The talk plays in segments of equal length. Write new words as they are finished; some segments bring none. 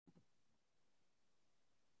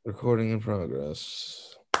Recording in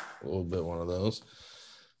progress. A little bit one of those.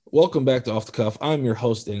 Welcome back to Off the Cuff. I'm your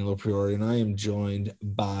host, Daniel Priori, and I am joined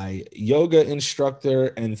by yoga instructor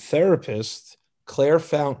and therapist, Claire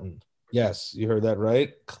Fountain. Yes, you heard that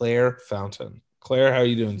right. Claire Fountain. Claire, how are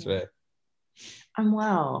you doing today? I'm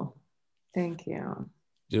well. Thank you.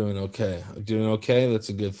 Doing okay. Doing okay. That's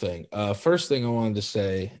a good thing. First thing I wanted to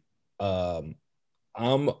say, um,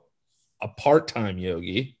 I'm a part-time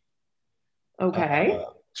yogi, Okay.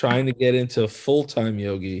 trying to get into full-time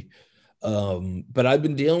yogi. But I've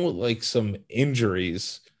been dealing with like some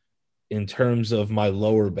injuries in terms of my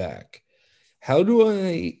lower back. How do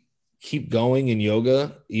I keep going in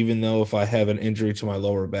yoga, even though if I have an injury to my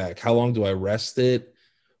lower back? How long do I rest it?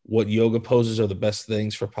 What yoga poses are the best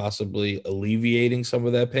things for possibly alleviating some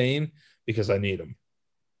of that pain? Because I need them.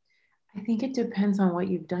 I think it depends on what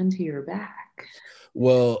you've done to your back.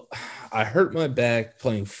 Well, I hurt my back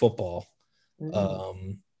playing football Mm.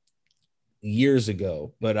 um, years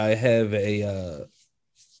ago, but I have a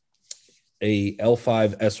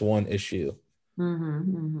L5S1 issue.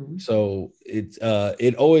 Mm-hmm, mm-hmm. So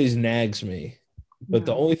it always nags me. But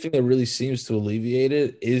the Mm. only thing that really seems to alleviate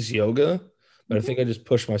it is yoga. But I Mhm. think I just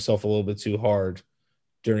pushed myself a little bit too hard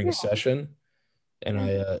during a Yeah, session and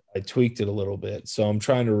yeah. I tweaked it a little bit. So I'm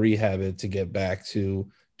trying to rehab it to get back to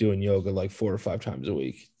doing yoga like 4 or 5 times a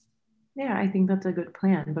week. Yeah, I think that's a good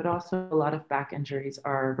plan. But also, a lot of back injuries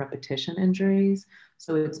are repetition injuries.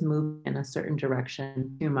 So it's moving in a certain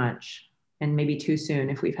direction too much and maybe too soon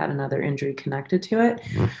if we've had another injury connected to it.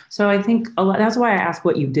 So I think that's why I ask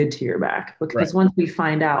what you did to your back, Right. because once we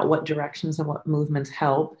find out what directions and what movements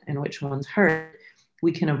help and which ones hurt,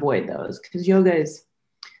 we can avoid those. Because yoga is,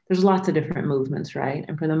 there's lots of different movements, right?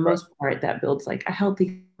 And for the Right. most part, that builds like a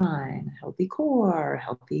healthy spine, a healthy core, a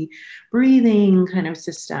healthy breathing kind of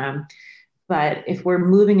system. But if we're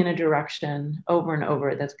moving in a direction over and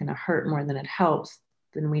over that's going to hurt more than it helps,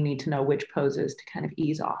 then we need to know which poses to kind of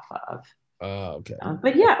ease off of. Okay.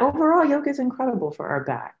 But yeah, overall, yoga is incredible for our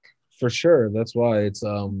back. For sure. That's why it's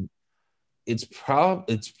no,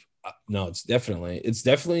 it's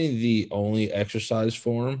definitely the only exercise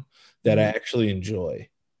form that I Mhm. actually enjoy.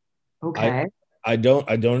 I Okay. I don't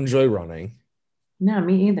enjoy running. No,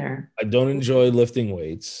 me either. I don't enjoy lifting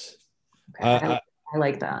weights. Okay. I, I, I I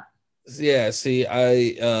like that. yeah, see,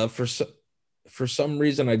 for some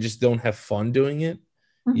reason I just don't have fun doing it.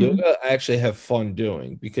 Mm-hmm. Yoga I actually have fun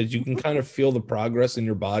doing because you can kind of feel the progress in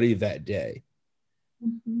your body that day.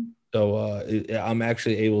 Mm-hmm. So I'm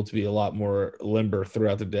actually able to be a lot more limber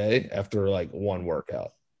throughout the day after like one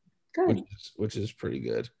workout, Good. which is pretty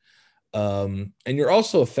good. And you're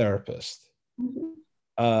also a therapist. Mm-hmm.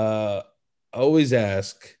 I always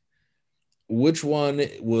ask, which one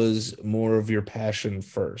was more of your passion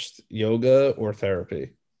first, yoga or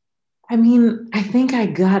therapy? I mean, I think I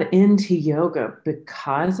got into yoga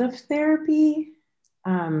because of therapy.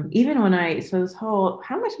 Even when so this whole,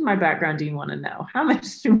 how much of my background do you want to know? How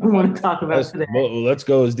much do we want to talk about today? Let's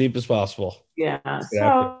go as deep as possible. Yeah. Let's get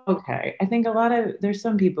after it. So, okay. I think there's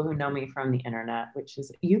some people who know me from the internet, which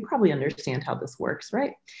is, you probably understand how this works,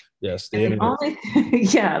 right? Yes, the And they internet. only,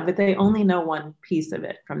 yeah, but they only know one piece of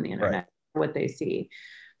it from the Right. internet, what they see.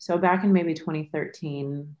 So back in maybe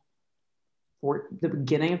 2013, for the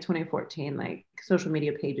beginning of 2014, like social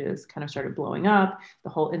media pages kind of started blowing up, the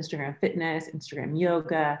whole Instagram fitness, Instagram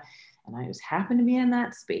yoga. And I just happened to be in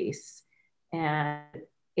that space. And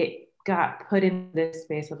it got put in this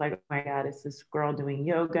space of like, oh my God, it's this girl doing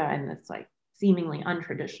yoga in this like seemingly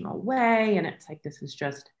untraditional way. And it's like, this is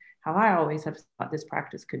just how I always have thought this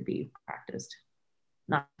practice could be practiced,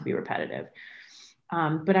 not to be repetitive.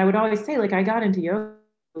 But I would always say, like, I got into yoga,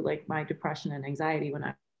 like my depression and anxiety when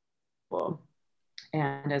I was,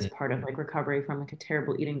 and as part of like recovery from like a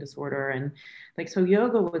terrible eating disorder. And like, so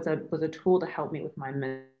yoga was a tool to help me with my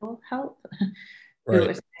mental health, to Right.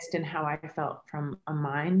 assist in how I felt from a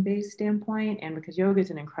mind-based standpoint. And because yoga is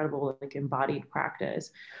an incredible like embodied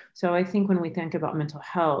practice, so I think when we think about mental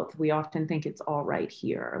health, we often think it's all right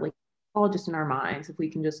here, like all just in our minds. If we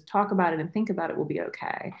can just talk about it and think about it, we'll be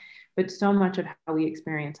okay. But so much of how we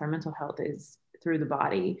experience our mental health is through the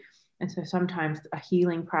body. And so sometimes a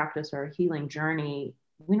healing practice or a healing journey,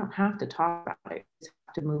 we don't have to talk about it, we just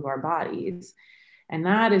have to move our bodies. And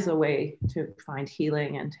that is a way to find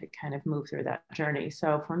healing and to kind of move through that journey.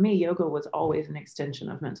 So for me, yoga was always an extension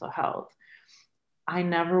of mental health. I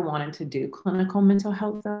never wanted to do clinical mental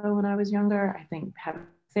health though when I was younger. I think having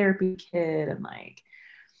a therapy kid and like,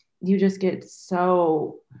 you just get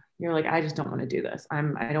so, you're like, I just don't want to do this. I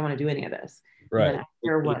don't want to do any of this. And then Right. It,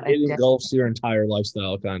 after it, what, a it decade, engulfs your entire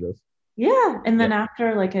lifestyle, kind of. yeah. And Yeah. then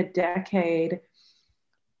after like a decade,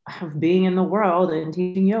 of being in the world and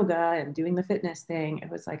teaching yoga and doing the fitness thing, it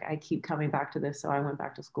was like I keep coming back to this. So I went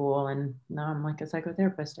back to school and now I'm like a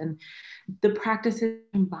psychotherapist, and the practices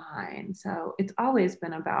combine. So it's always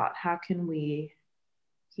been about how can we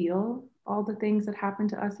heal all the things that happen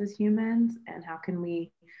to us as humans, and how can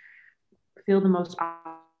we feel the most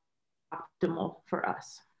optimal for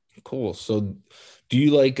us. Cool. So do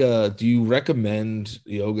you recommend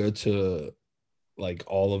yoga to like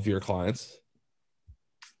all of your clients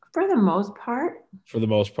For the most part, for the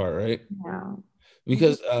most part, right? yeah.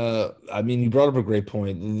 Because I mean, you brought up a great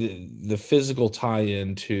point. The physical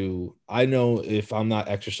tie-in to, I know if I'm not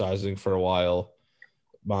exercising for a while,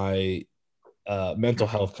 my mental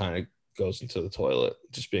health kind of goes into the toilet,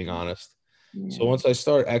 just being honest. So Yeah. once I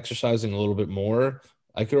start exercising a little bit more,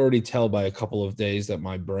 I could already tell by a couple of days that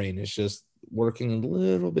my brain is just working a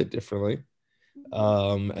little bit differently.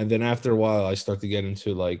 And then after a while, I start to get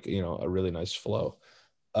into like, a really nice flow.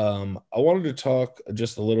 I wanted to talk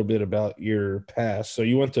just a little bit about your past. So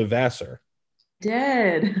you went to Vassar,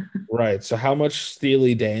 Did. right? So how much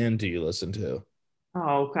Steely Dan do you listen to?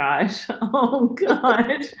 Oh gosh. Oh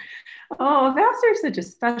gosh. Oh, Vassar's such a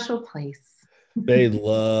special place. They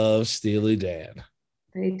love Steely Dan.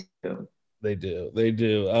 They do. They do. They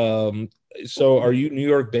do. So are you New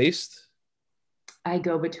York based? I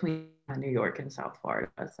go between New York and South Florida,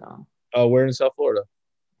 so Oh, we're in South Florida.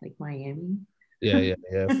 like Miami. Yeah, yeah,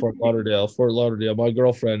 yeah. Fort Lauderdale. Fort Lauderdale. My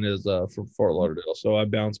girlfriend is from Fort Lauderdale, so I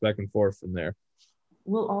bounce back and forth from there.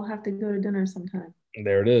 We'll all have to go to dinner sometime.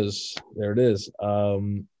 There it is. There it is.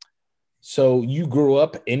 So you grew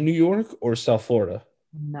up in New York or South Florida?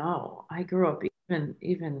 No, I grew up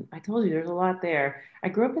even I told you there's a lot there. I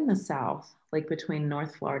grew up in the South, like between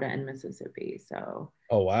North Florida and Mississippi. So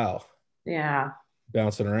Oh wow, yeah.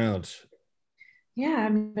 bouncing around. Yeah, I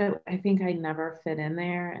mean, but I think I never fit in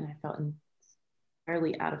there and I felt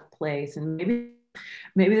entirely out of place. And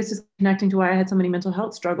maybe this is connecting to why I had so many mental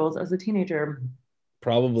health struggles as a teenager.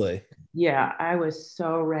 Probably. Yeah, I was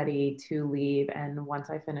so ready to leave. And once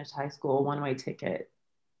I finished high school, one-way ticket,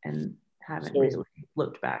 and haven't So, really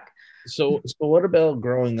looked back. so what about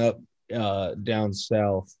growing up down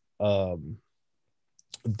south?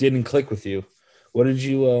 Didn't click with you. What did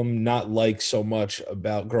you not like so much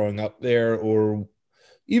about growing up there, or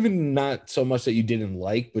even not so much that you didn't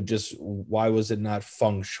like, but just why was it not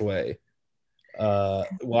feng shui?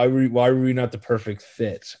 Why were we not the perfect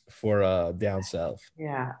fit for down south?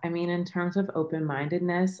 Yeah, I mean, in terms of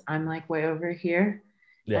open-mindedness, I'm like way over here,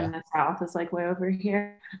 Yeah. and the South is like way over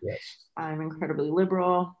here. Yes. I'm incredibly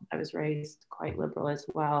liberal. I was raised quite liberal as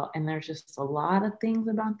well. And there's just a lot of things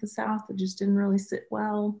about the South that just didn't really sit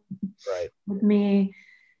well Right. with me.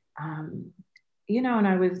 Um, and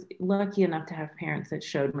I was lucky enough to have parents that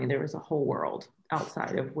showed me there was a whole world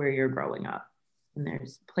outside of where you're growing up. And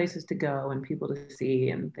there's places to go and people to see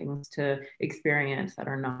and things to experience that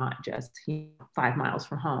are not just 5 miles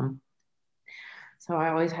from home. So I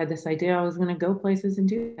always had this idea I was going to go places and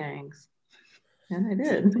do things. And I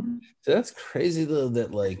did. So that's crazy though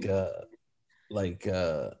that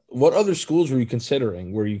what other schools were you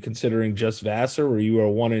considering? Were you considering just Vassar? Were you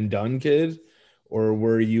a one and done kid? Or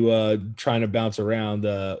were you trying to bounce around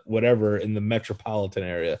whatever in the metropolitan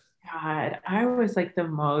area? God, I was like the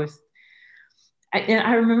most. And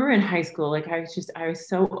I remember in high school, like I was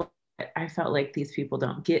so, I felt like these people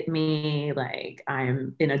don't get me. Like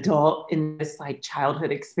I'm an adult in this like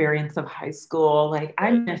childhood experience of high school. Like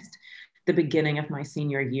I missed the beginning of my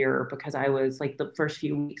senior year because I was like the first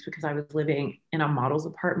few weeks because I was living in a model's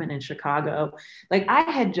apartment in Chicago. Like I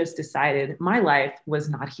had just decided my life was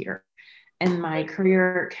not here. And my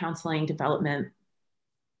career counseling development,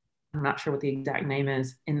 I'm not sure what the exact name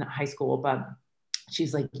is in high school, but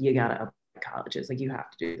she's like, you gotta colleges, like you have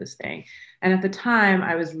to do this thing. And at the time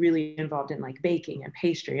I was really involved in like baking and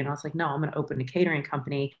pastry. And I was like, no, I'm gonna open a catering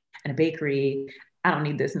company and a bakery. I don't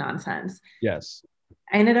need this nonsense. Yes.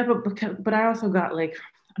 I ended up, but I also got like,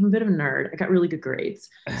 I'm a bit of a nerd. I got really good grades.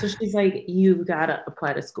 So she's like, you've got to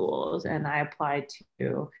apply to schools. And I applied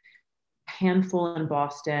to a handful in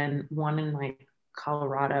Boston, one in like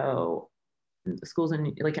Colorado, schools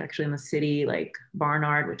in like actually in the city, like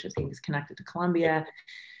Barnard, which I think is connected to Columbia,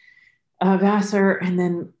 Vassar, and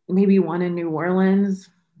then maybe one in New Orleans.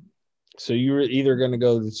 So you were either going to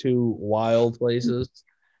go to two wild places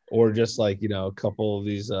or just like, a couple of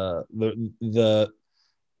these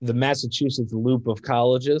the Massachusetts loop of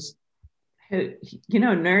colleges.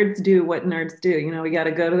 Nerds do what nerds do. We got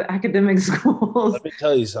to go to the academic schools. Let me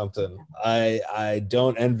tell you something. I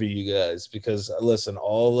don't envy you guys because listen,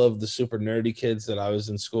 all of the super nerdy kids that I was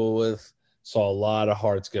in school with saw a lot of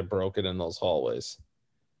hearts get broken in those hallways.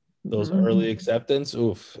 Those early acceptance,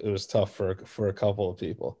 oof, it was tough for a couple of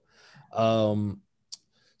people. Um,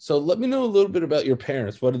 so let me know a little bit about your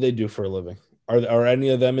parents. What do they do for a living? Are any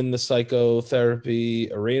of them in the psychotherapy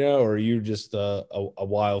arena, or are you just a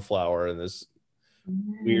wildflower in this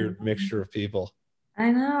weird mixture of people?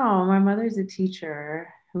 I know. My mother's a teacher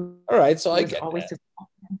who All right, so I was get always that.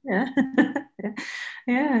 disappointed. Yeah.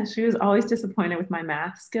 Yeah, she was always disappointed with my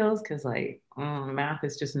math skills because like math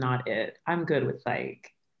is just not it. I'm good with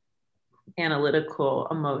like analytical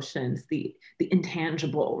emotions, the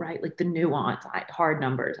intangible, right? Like the nuance, hard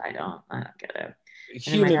numbers. I don't get it. And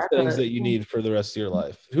then my Human dad's things a that you need for the rest of your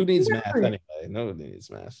life. Who needs math exactly. anyway? Nobody needs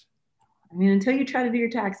math. I mean, until you try to do your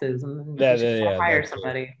taxes, and then you That, should yeah, hire that too.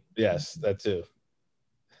 somebody. Yes, that too.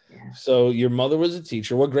 Yeah. So your mother was a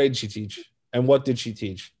teacher. What grade did she teach? And what did she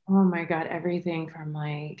teach? Oh my God, everything from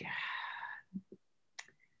like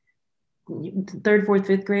third, fourth,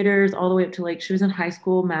 fifth graders all the way up to like she was in high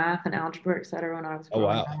school math and algebra, et cetera, when I was Oh,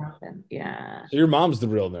 growing wow. up. And yeah, So your mom's the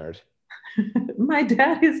real nerd. my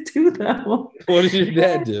dad is too though. What did your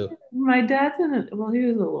dad do? My dad's well, he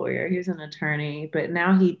was a lawyer, he was an attorney, but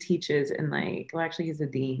now he teaches in like, well, actually, he's a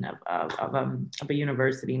dean of a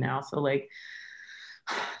university now. So like,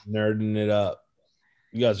 Nerding it up.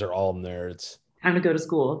 You guys are all nerds. time to go to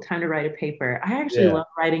school, time to write a paper. I actually Yeah. love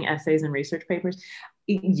writing essays and research papers.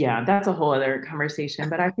 Yeah, that's a whole other conversation.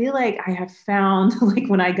 But I feel like I have found, like,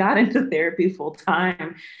 when I got into therapy full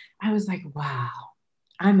time, I was like, wow,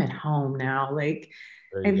 I'm at home now. Like,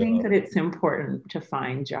 There I you think go. that it's important to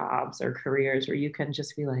find jobs or careers where you can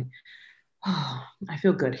just be like, oh, I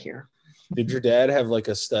feel good here. Did your dad have like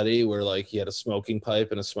a study where like he had a smoking pipe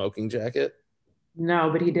and a smoking jacket? No,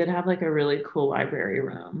 but he did have like a really cool library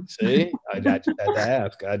room. See, I just had to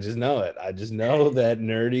ask. I just know it. I just know that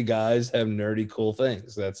nerdy guys have nerdy cool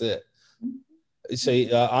things. That's it.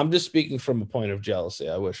 See, I'm just speaking from a point of jealousy.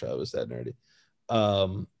 I wish I was that nerdy.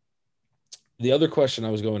 Um, the other question I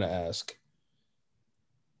was going to ask,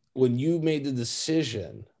 when you made the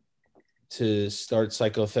decision to start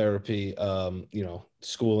psychotherapy,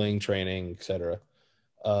 schooling, training, etc.,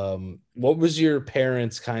 what was your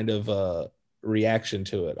parents' kind of reaction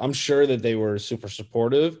to it? I'm sure that they were super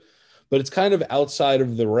supportive, but it's kind of outside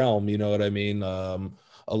of the realm. You know what I mean? A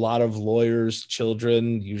lot of lawyers'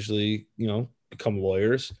 children usually, become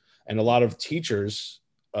lawyers, and a lot of teachers'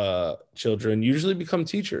 children usually become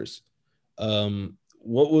teachers.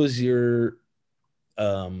 What was your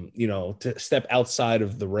to step outside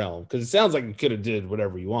of the realm? Because it sounds like you could have did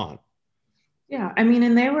whatever you want. Yeah, I mean,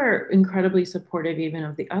 and they were incredibly supportive even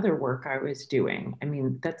of the other work I was doing. I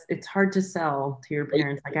mean, it's hard to sell to your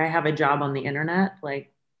parents. Like, I have a job on the internet.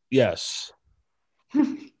 Like, Yes.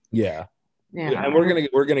 Yeah. And yeah, we're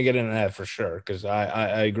gonna get into that for sure because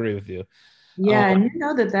I agree with you. Um, yeah, and you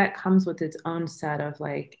know that that comes with its own set of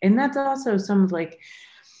like, and that's also some of like,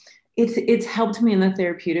 it's helped me in the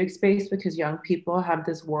therapeutic space because young people have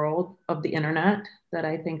this world of the internet that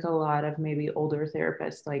I think a lot of maybe older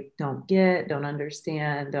therapists like don't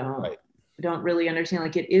understand, right. don't really understand.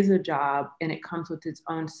 Like, it is a job and it comes with its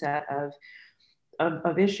own set of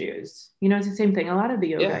issues. You know, it's the same thing. A lot of the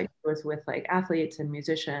yoga Yeah. I do is with like athletes and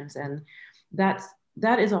musicians, and that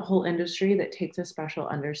is a whole industry that takes a special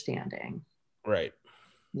understanding. Right.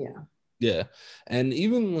 Yeah. Yeah. And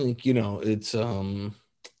even like, it's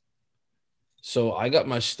so I got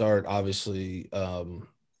my start obviously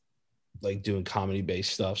like doing comedy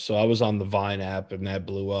based stuff. So I was on the Vine app and that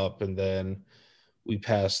blew up, and then we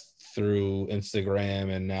passed through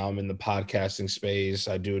Instagram, and now I'm in the podcasting space.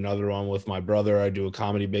 I do another one with my brother. I do a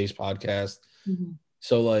comedy based podcast. Mm-hmm.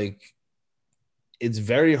 So like it's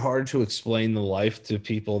very hard to explain the life to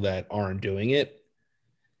people that aren't doing it.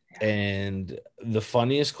 Yeah. And the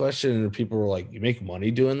funniest question, people were like, "You make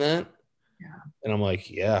money doing that?" Yeah. And I'm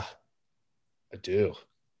like, "Yeah, I do."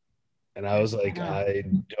 And I was like, Yeah. I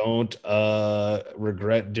don't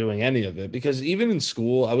regret doing any of it, because even in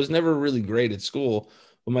school, I was never really great at school.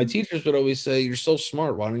 But my teachers would always say, "You're so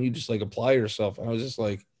smart. Why don't you just like apply yourself?" And I was just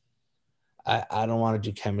like, I don't want to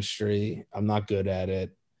do chemistry. I'm not good at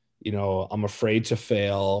it. I'm afraid to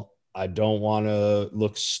fail. I don't want to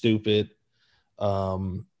look stupid.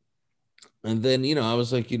 Um, and then, I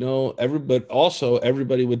was like,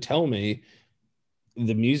 everybody would tell me,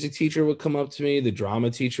 the music teacher would come up to me, the drama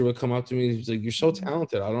teacher would come up to me. He's like, "You're so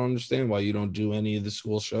talented. I don't understand why you don't do any of the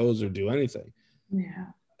school shows or do anything." Yeah.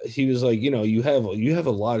 He was like, you have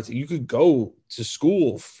a lot of, you could go to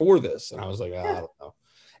school for this. And I was like, "Ah, I Yeah. don't know.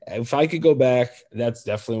 If I could go back, that's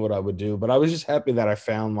definitely what I would do." But I was just happy that I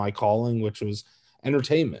found my calling, which was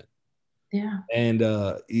entertainment. Yeah. And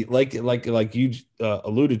like you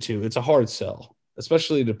alluded to, it's a hard sell,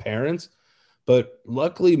 especially to parents. But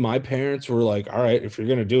luckily, my parents were like, all right, if you're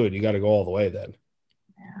going to do it, you got to go all the way then.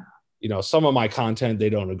 Yeah. You know, some of my content they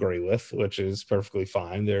don't agree with, which is perfectly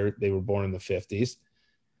fine. They were born in the 50s.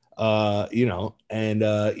 You know, and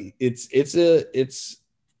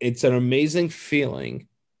it's an amazing feeling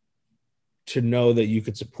to know that you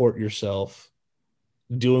could support yourself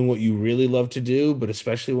doing what you really love to do, but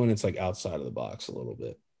especially when it's like outside of the box a little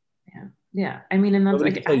bit. Yeah. Yeah. I mean, and that's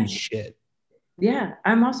Nobody can like, tell you shit. yeah,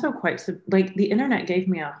 I'm also quite like the internet gave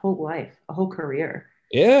me a whole life, a whole career.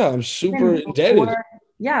 Yeah, I'm super Even indebted. before,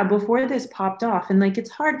 yeah, before this popped off. And like it's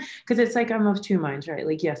hard because it's like I'm of two minds, right?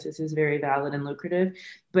 Like, yes, this is very valid and lucrative.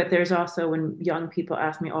 But there's also when young people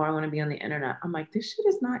ask me, oh, I want to be on the internet, I'm like, this shit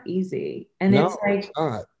is not easy. And it's No, it's like,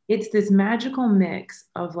 not. it's this magical mix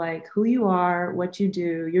of like who you are, what you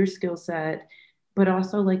do, your skill set, but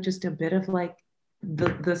also like just a bit of like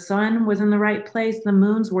the sun was in the right place, the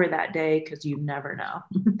moons were that day because you never know.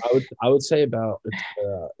 I would say about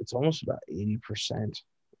it's almost about 80% that.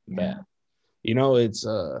 Yeah. You know, it's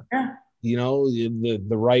Yeah. you know, the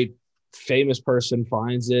right famous person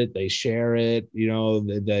finds it, they share it, you know,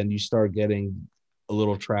 then you start getting a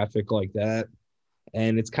little traffic like that.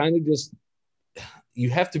 And it's kind of just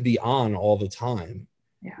you have to be on all the time,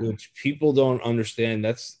 Yeah. which people don't understand.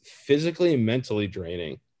 That's physically and mentally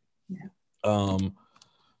draining. Yeah. Um,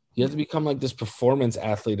 you have to become like this performance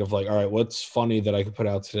athlete of like, all right, what's funny that I could put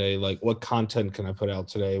out today? Like, what content can I put out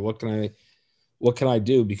today? What can I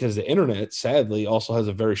do? Because the internet, sadly, also has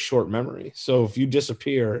a very short memory. So if you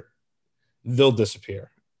disappear, they'll disappear.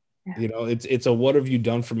 Yeah. You know, it's a what have you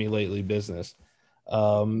done for me lately business.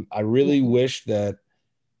 I really wish that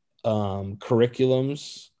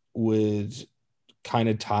curriculums would kind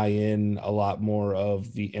of tie in a lot more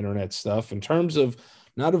of the internet stuff in terms of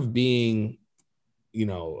not of being, you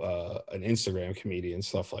know, an Instagram comedian,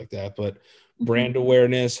 stuff like that, but brand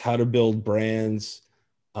awareness, how to build brands,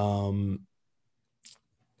 um,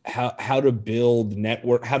 how to build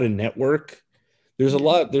network, how to network. There's a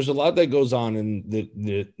lot that goes on in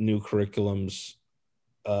the new curriculums.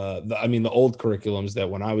 I mean, the old curriculums that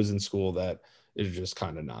when I was in school that is just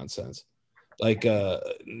kind of nonsense. Like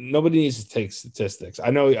nobody needs to take statistics.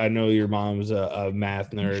 I know your mom's a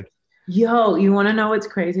math nerd. Yo, you want to know what's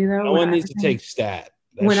crazy though? No one needs to take stat.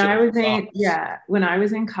 That shit sucks. When I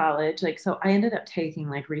was in college, like so I ended up taking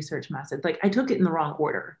like research methods. Like I took it in the wrong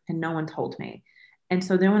order and no one told me. And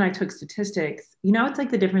so then when I took statistics, you know, it's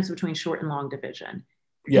like the difference between short and long division.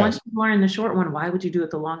 Once Yes, you learn the short one, why would you do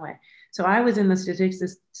it the long way? So I was in the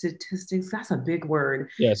statistics, that's a big word.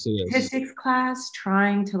 yes, it is. Statistics class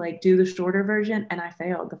trying to like do the shorter version and I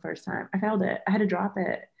failed the first time. I failed it. I had to drop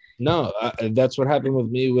it. No, that's what happened with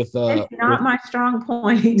me It's with not my strong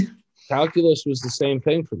point. calculus was the same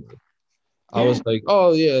thing for me. I Yeah. was like,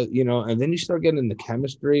 oh yeah, you know, and then you start getting into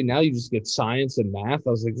chemistry. Now you just get science and math.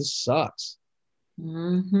 I was like, this sucks.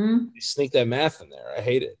 Mm-hmm. You sneak that math in there. I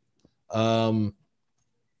hate it. Um,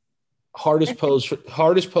 hardest pose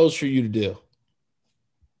for you to do.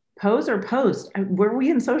 Pose or post? Were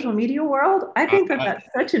we in social media world? I I, think that I, that's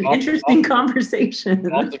such an off, interesting off, off conversation.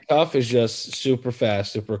 the cuff is just super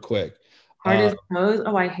fast, super quick. Uh, Hardest pose?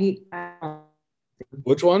 Oh, I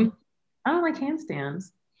which one? don't like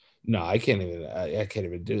handstands. No, I can't even. I can't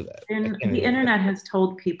even do that. I And can't the even. internet has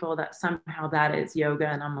told people that somehow that is yoga,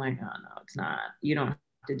 and I'm like, oh no, it's not. You don't have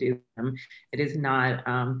to do them. It is not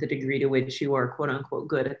the degree to which you are quote unquote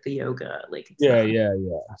good at the yoga. Like it's Yeah, not. yeah,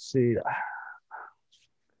 yeah. See,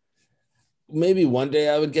 maybe one day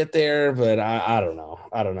I would get there, but I don't know.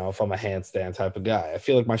 I don't know if I'm a handstand type of guy. I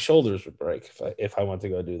feel like my shoulders would break if I went to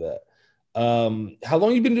go do that. How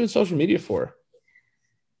long you been doing social media for?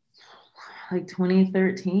 Like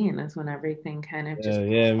 2013 is when everything kind of Yeah, just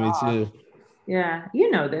yeah, me off. too. Yeah,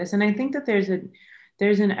 you know this, and I think that there's an We're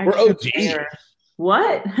extra OGs. layer.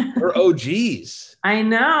 What? We're OGs. I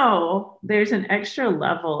know there's an extra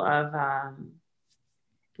level of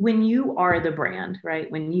when you are the brand,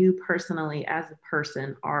 right? When you personally, as a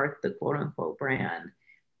person, are the quote unquote brand,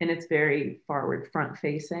 and it's very forward, front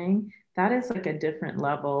facing. That is like a different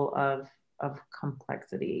level of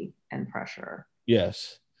complexity and pressure.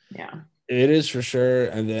 Yes, Yeah. it is for sure.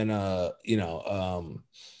 And then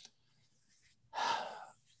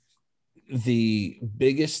the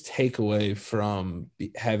biggest takeaway from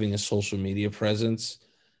having a social media presence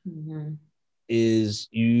Mm-hmm. is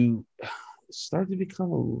you start to become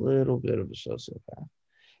a little bit of a sociopath.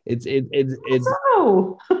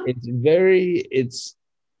 So, It's very it's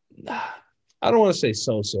I don't want to say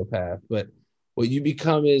sociopath, but what you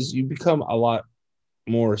become is you become a lot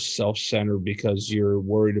more self-centered because you're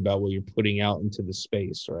worried about what you're putting out into the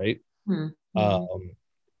space, right? mm-hmm. Um,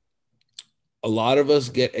 a lot of us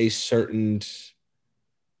get a certain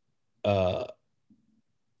uh,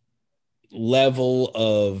 level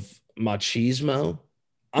of machismo.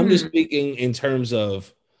 I'm just speaking in terms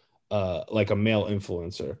of like a male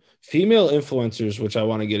influencer. Female influencers, which I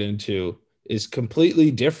want to get into, is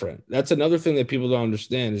completely different. That's another thing that people don't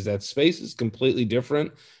understand is that space is completely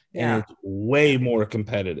different and Yeah. it's way more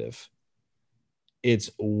competitive. It's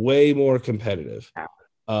way more competitive. Yeah.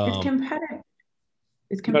 It's Um, competitive.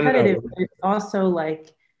 It's no, no, competitive, no. but it's also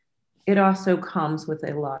like it also comes with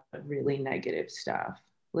a lot of really negative stuff.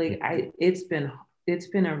 Like it's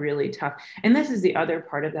been a really tough. And this is the other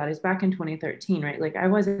part of that is back in 2013, right? Like I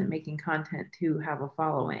wasn't making content to have a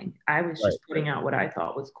following. I was Right. just putting out what I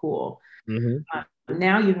thought was cool. Mm-hmm.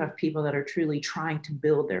 Now you have people that are truly trying to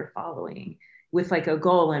build their following with like a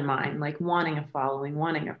goal in mind, like wanting a following,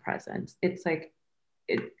 wanting a presence. It's like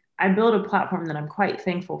I built a platform that I'm quite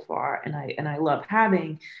thankful for and I love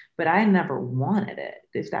having, but I never wanted it,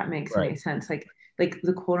 if that makes Right. any sense. Like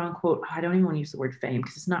the quote unquote, I don't even want to use the word fame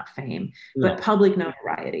because it's not fame, but No. public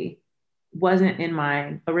notoriety wasn't in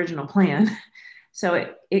my original plan.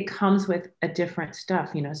 So it comes with a different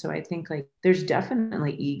stuff, you know. So I think like there's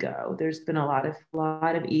definitely ego. There's been a lot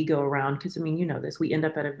of ego around because I mean, you know this. We end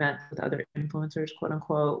up at events with other influencers, quote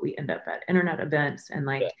unquote. We end up at internet events and Yeah.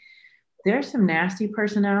 like there's some nasty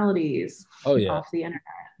personalities Oh yeah. off the internet.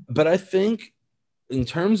 But I think in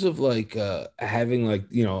terms of like having like,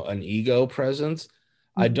 you know, an ego presence,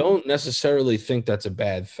 I don't necessarily think that's a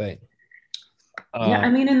bad thing. Yeah, I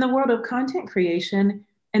Um, mean, in the world of content creation,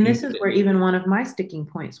 and you this is need it. where even one of my sticking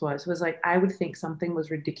points was like I would think something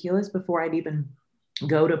was ridiculous before I'd even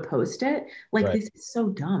go to post it. Like Right. this is so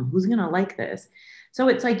dumb. Who's gonna like this? So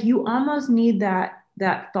it's like you almost need that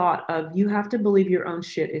thought of you have to believe your own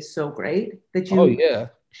shit is so great that Oh you yeah.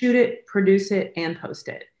 shoot it, produce it, and post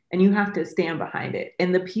it. And you have to stand behind it.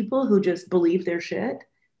 And the people who just believe their shit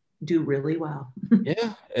do really well.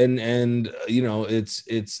 Yeah. And you know,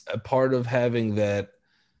 it's a part of having that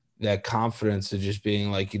confidence of just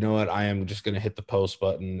being like, you know what, I am just gonna hit the post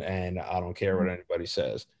button and I don't care what anybody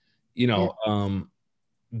says. You Yeah. know,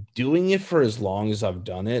 doing it for as long as I've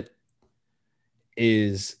done it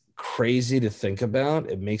is crazy to think about.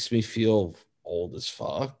 It makes me feel old as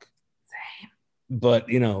fuck. But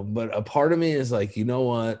you know, but a part of me is like, you know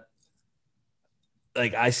what?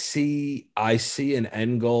 Like I see an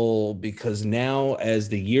end goal because now as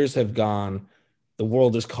the years have gone, the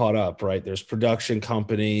world is caught up, right? There's production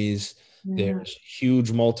companies, Yeah. there's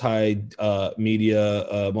huge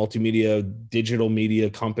multimedia, digital media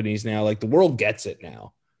companies now. Like the world gets it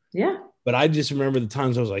now. Yeah. But I just remember the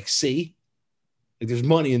times I was like, see, like there's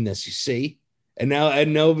money in this, you see? And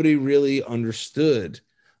nobody really understood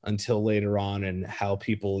until later on and how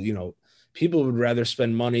people, you know, people would rather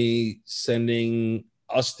spend money sending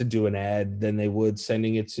us to do an ad than they would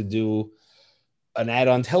sending it to do an ad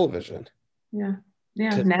on television. Yeah.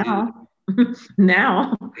 Yeah. 'Cause Now.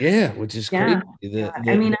 Now. yeah, which is crazy. Yeah. The, I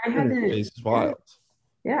the, mean, the I had internet to, space is yeah. wild.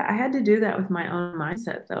 Yeah, I had to do that with my own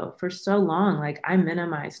mindset though. For so long, like I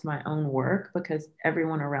minimized my own work because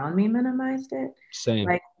everyone around me minimized it. Same.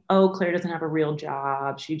 Like, oh, Claire doesn't have a real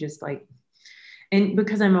job. She just like, and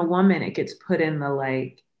because I'm a woman, it gets put in the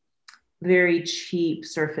like very cheap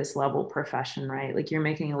surface level profession, right? Like you're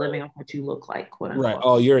making a living off what you look like, quote Right. unquote.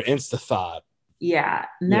 Oh, you're an insta thought. Yeah,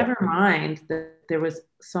 Yeah. never mind that there was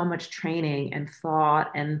so much training and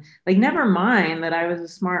thought and like never mind that I was a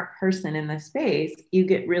smart person in this space. You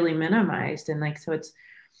get really minimized and like so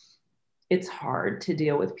it's hard to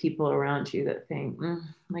deal with people around you that think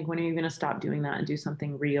like when are you going to stop doing that and do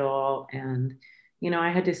something real. And you know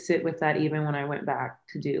I had to sit with that even when I went back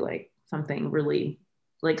to do like something really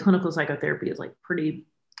like clinical psychotherapy is like pretty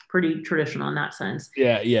traditional in that sense.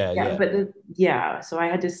 Yeah. Yeah. Yeah, Yeah. but yeah, so I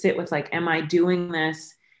had to sit with like, am I doing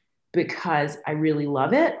this because I really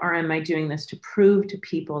love it, or am I doing this to prove to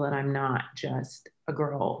people that I'm not just a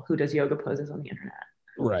girl who does yoga poses on the internet?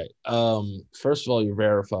 Right. First of all, you're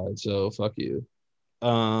verified, so fuck you.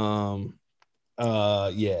 Um,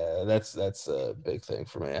 yeah, that's a big thing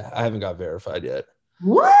for me. I haven't got verified yet.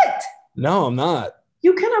 What? No, I'm not.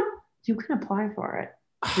 You can you can apply for it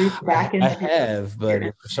through the back I end of have, your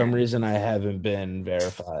but for some Instagram. reason I haven't been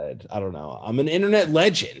verified. I don't know. I'm an internet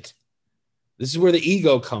legend. This is where the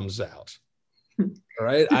ego comes out. All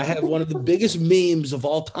right. I have one of the biggest memes of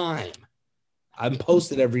all time. I'm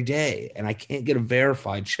posted every day and I can't get a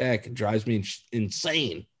verified check. It drives me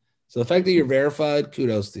insane. So the fact that you're verified,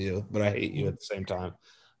 kudos to you, but I hate you at the same time.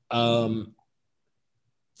 Um,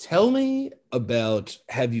 Tell me about,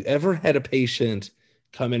 have you ever had a patient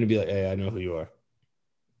come in and be like, hey, I know who you are?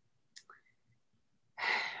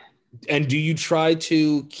 And do you try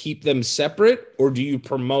to keep them separate or do you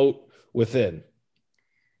promote within?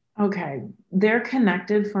 Okay, they're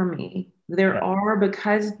connected for me. There Right. are,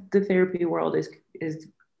 because the therapy world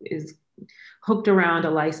is hooked around a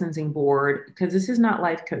licensing board, because this is not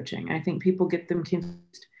life coaching. I think people get them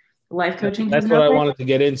confused. Life coaching has That's what no I life. wanted to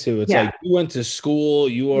get into. It's Yeah, like you went to school,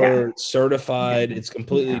 you yeah, are yeah, certified. It's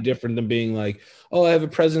completely yeah. different than being like, oh, I have a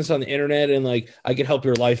presence on the internet and like I can help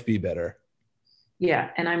your life be better.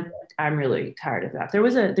 Yeah, and I'm really tired of that. There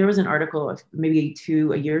was an article of maybe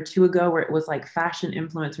a year or two ago where it was like fashion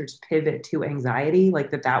influencers pivot to anxiety,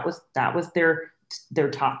 like that was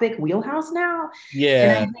their topic wheelhouse now.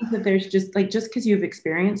 And I Yeah. think that there's just like, just because you've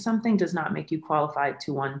experienced something does not make you qualified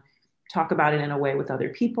to one, talk about it in a way with other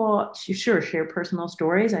people. Sure, share personal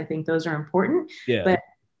stories. I think those are important, Yeah. but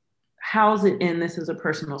house it in, this is a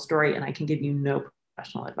personal story and I can give you no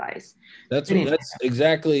professional advice. Anyway, That's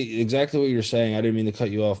exactly what you're saying. I didn't mean to cut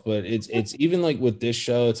you off, but it's even like with this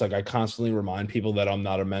show, it's like I constantly remind people that I'm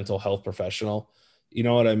not a mental health professional. You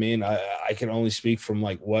know what I mean? I can only speak from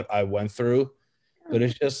like what I went through, but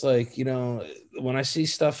it's just like, when I see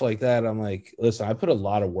stuff like that, I'm like, listen, I put a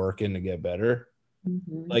lot of work in to get better.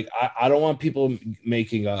 mhm, Like I don't want people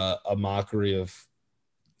making a mockery of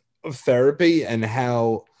therapy and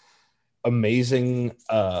how amazing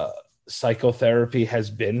psychotherapy has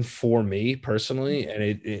been for me personally. And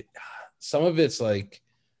it some of it's like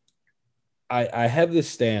I have this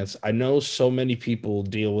stance. I know so many people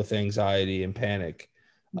deal with anxiety and panic.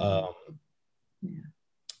 mhm, Um, yeah,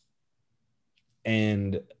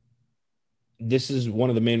 and this is one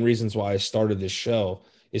of the main reasons why I started this show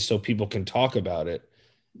is so people can talk about it.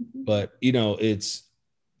 mhm, But it's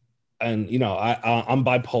and I'm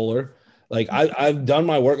bipolar. Like I've done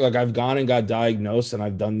my work. Like I've gone and got diagnosed, and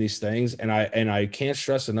I've done these things, and I can't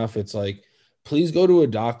stress enough. It's like, please go to a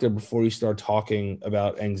doctor before you start talking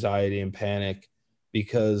about anxiety and panic,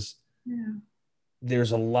 because yeah.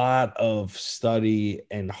 there's a lot of study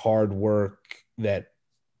and hard work that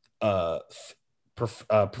uh,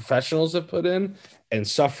 professionals have put in and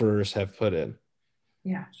sufferers have put in.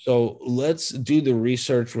 Yeah. So let's do the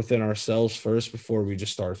research within ourselves first before we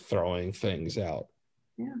just start throwing things out.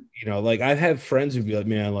 Yeah. Like I've had friends who be like,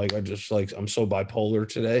 man, like I just like I'm so bipolar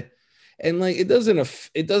today. And like it doesn't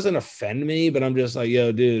offend me, but I'm just like,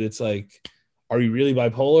 yo, dude, it's like, are you really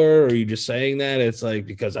bipolar or are you just saying that? It's like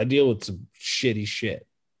because I deal with some shitty shit.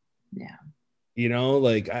 Yeah.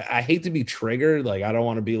 Like I hate to be triggered. Like I don't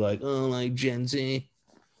want to be like, oh, like Gen Z.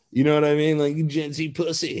 You know what I mean? Like Gen Z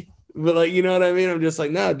pussy. But like, you know what I mean? I'm just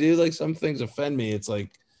like, no, dude, like some things offend me. It's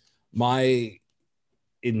like my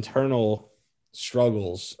internal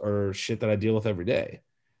struggles or shit that I deal with every day.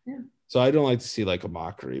 Yeah. So I don't like to see like a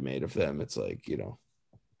mockery made of them. It's like,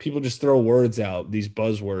 people just throw words out, these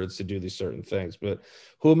buzzwords to do these certain things. But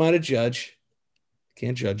who am I to judge?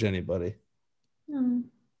 Can't judge anybody. Mm,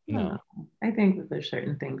 I don't No. know. I think that there's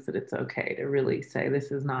certain things that it's okay to really say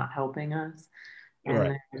this is not helping us.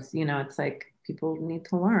 Right. And there's, it's like people need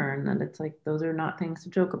to learn that it's like those are not things to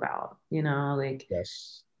joke about, like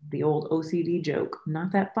Yes. the old OCD joke.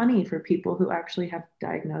 Not that funny for people who actually have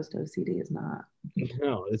diagnosed OCD is not.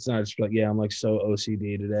 No, it's not just like, yeah, I'm like so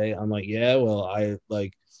OCD today. I'm like, yeah, well, I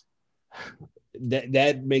like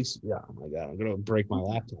that makes, yeah, oh my God, I'm gonna break my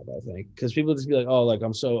laptop, I think. Because people just be like, oh, like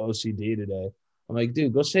I'm so OCD today. I'm like,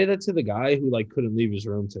 dude, go say that to the guy who like couldn't leave his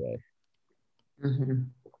room today.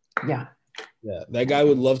 Mm-hmm. Yeah. Yeah, that guy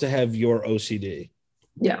would love to have your OCD.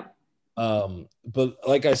 Yeah. But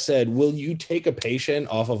like I said, will you take a patient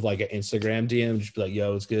off of like an Instagram DM, just be like,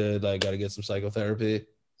 yo, it's good, like gotta get some psychotherapy?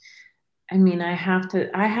 I mean, I have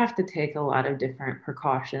to take a lot of different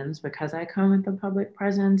precautions because I come with the public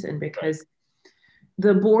presence and Right. because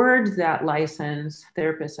the boards that license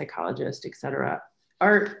therapists, psychologists, et cetera,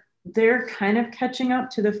 they're kind of catching up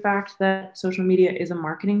to the fact that social media is a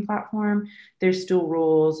marketing platform. There's still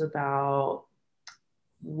rules about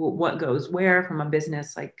what goes where from a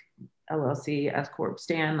business like LLC, S corp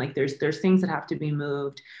stand. Like there's things that have to be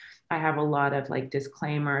moved. I have a lot of like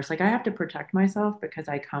disclaimers. Like I have to protect myself because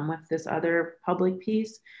I come with this other public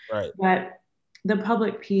piece, Right. but the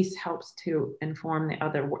public piece helps to inform the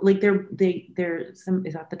other. Like they're some,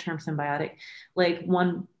 is that the term symbiotic? Like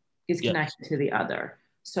one is Yes. connected to the other.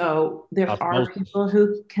 So there are Osmosis. people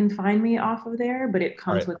who can find me off of there, but it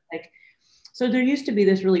comes Right. with like, so there used to be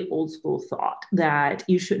this really old school thought that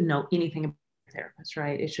you shouldn't know anything about a therapist,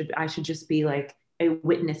 right? I should just be like a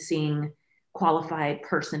witnessing qualified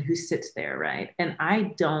person who sits there, right? And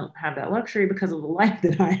I don't have that luxury because of the life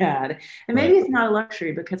that I had. And maybe Right. it's not a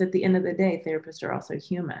luxury because at the end of the day, therapists are also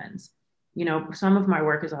humans. Some of my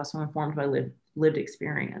work is also informed by lived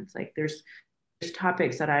experience. Like there's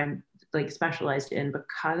topics that I'm like specialized in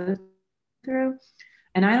because through,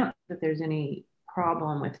 and I don't think that there's any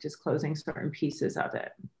problem with disclosing certain pieces of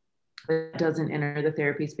it. It doesn't enter the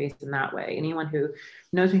therapy space in that way. Anyone who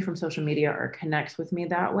knows me from social media or connects with me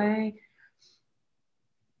that way,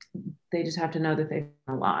 they just have to know that they've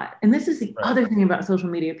done a lot. And this is the other thing about social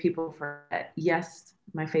media people forget. Yes,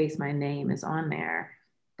 my face, my name is on there,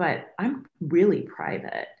 but I'm really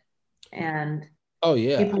private. And Oh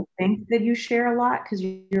yeah. people think that you share a lot because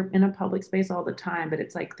you're in a public space all the time, but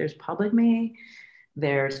it's like there's public me,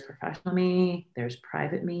 there's professional me, there's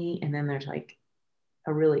private me, and then there's like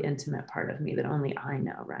a really intimate part of me that only I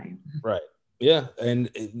know, right? Right. Yeah. And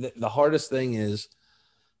the hardest thing is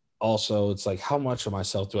also, it's like, how much of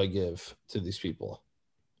myself do I give to these people?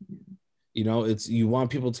 You know, it's, you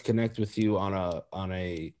want people to connect with you on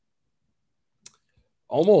a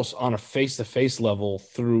almost on a face-to-face level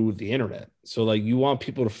through the internet. So like, you want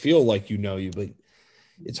people to feel like you know you, but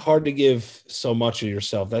it's hard to give so much of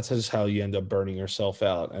yourself. That's just how you end up burning yourself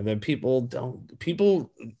out. And then people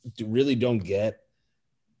really don't get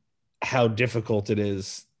how difficult it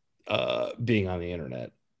is being on the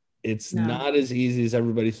internet. It's not as easy as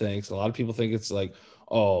everybody thinks. A lot of people think it's like,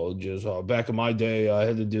 oh, just back in my day, I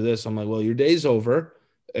had to do this. I'm like, well, your day's over.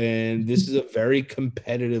 And this is a very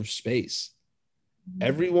competitive space.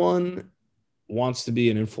 Everyone wants to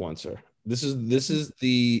be an influencer. This is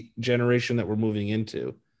the generation that we're moving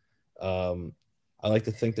into. I like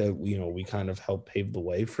to think that, you know, we kind of helped pave the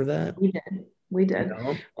way for that. We did.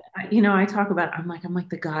 You know, I talk about, I'm like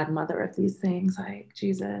the godmother of these things, like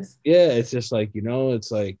Jesus. Yeah, it's just like, you know,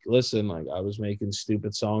 it's like, listen, like I was making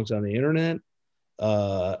stupid songs on the internet.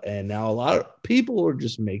 And now a lot of people are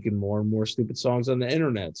just making more and more stupid songs on the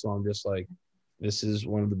internet. So I'm just like, this is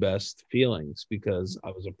one of the best feelings because I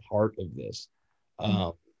was a part of this. You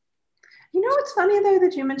know, what's funny though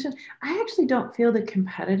that you mentioned, I actually don't feel the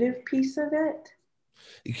competitive piece of it.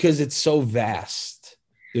 Because it's so vast.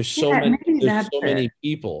 There's so many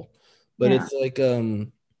people. But it's like,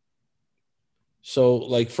 so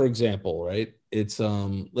like, for example, right? It's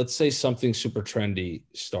let's say something super trendy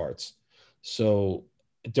starts. So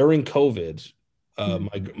during COVID,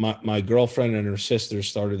 my girlfriend and her sister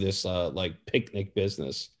started this like picnic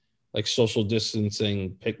business, like social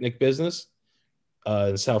distancing picnic business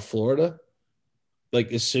in South Florida.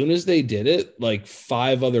 Like as soon as they did it, like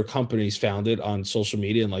 5 other companies found it on social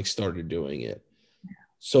media and like started doing it.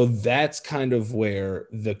 So that's kind of where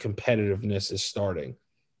the competitiveness is starting.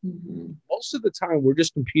 Most of the time, we're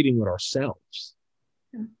just competing with ourselves.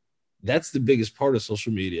 That's the biggest part of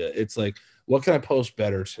social media. It's like, what can I post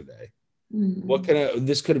better today? What can I?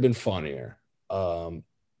 This could have been funnier.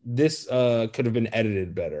 This could have been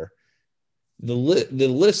edited better. The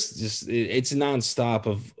list just it's nonstop.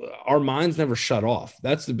 Of our minds never shut off.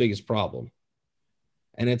 That's the biggest problem.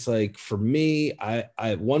 And it's like, for me, I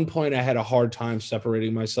at one point I had a hard time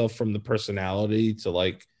separating myself from the personality to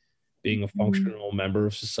like being a functional member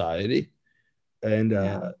of society. And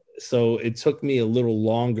so it took me a little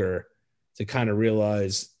longer to kind of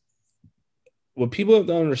realize what people have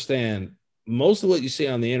to understand. Most of what you see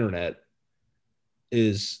on the internet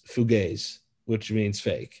is fugazi, which means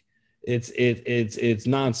fake. It's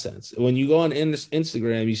nonsense. When you go on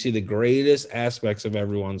Instagram, you see the greatest aspects of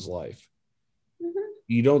everyone's life.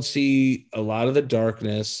 You don't see a lot of the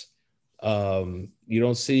darkness. You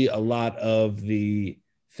don't see a lot of the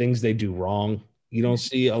things they do wrong. You don't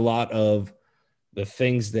see a lot of the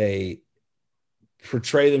things they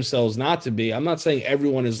portray themselves not to be. I'm not saying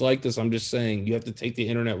everyone is like this. I'm just saying you have to take the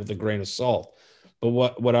internet with a grain of salt. But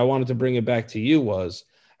what I wanted to bring it back to you was,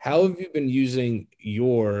 how have you been using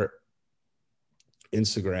your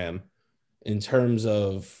Instagram in terms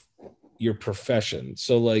of your profession?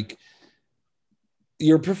 So like,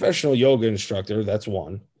 you're a professional yoga instructor, that's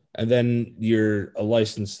one. And then you're a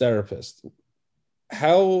licensed therapist.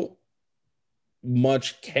 How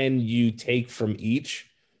much can you take from each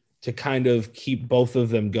to kind of keep both of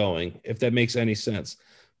them going, if that makes any sense?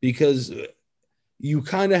 Because you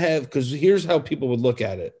kind of have, because here's how people would look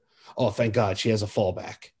at it. Oh, thank God she has a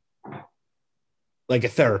fallback. Like a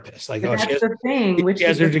therapist. Like, but that's the thing, which she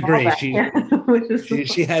has her degree.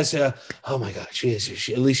 She has a, oh my God, she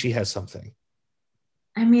at least she has something.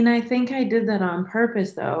 I mean, I think I did that on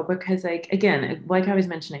purpose though, because like, again, like I was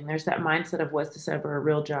mentioning, there's that mindset of, was this ever a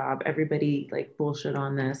real job? Everybody like bullshit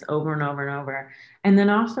on this over and over and over. And then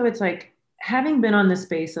also it's like, having been on the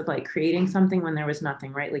space of like creating something when there was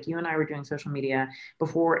nothing, right? Like you and I were doing social media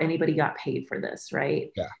before anybody got paid for this,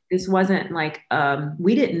 right? Yeah. This wasn't like,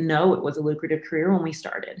 we didn't know it was a lucrative career when we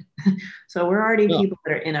started. So we're already people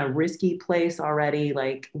that are in a risky place already,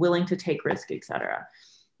 like willing to take risk, etc.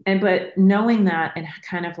 but knowing that and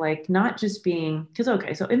kind of like not just being, because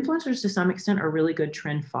okay, so influencers to some extent are really good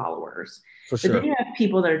trend followers, For but then sure. you have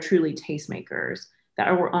people that are truly tastemakers that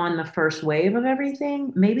are on the first wave of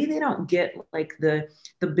everything. Maybe they don't get like the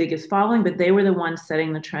biggest following, but they were the ones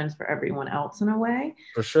setting the trends for everyone else in a way.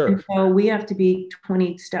 For And sure. so we have to be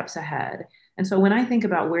 20 steps ahead. And so when I think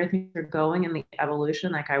about where things are going in the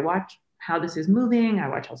evolution, like I watch how this is moving, I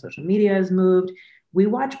watch how social media has moved. We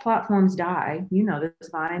watch platforms die. You know, this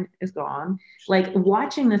Vine is gone. Like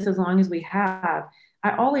watching this as long as we have,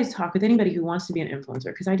 I always talk with anybody who wants to be an influencer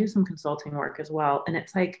because I do some consulting work as well. And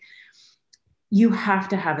it's like, you have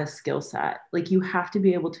to have a skill set. Like you have to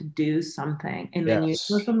be able to do something and then use Yes.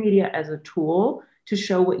 social media as a tool to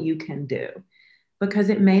show what you can do because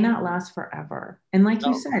it may not last forever. And like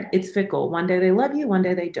you No. said, it's fickle. One day they love you, one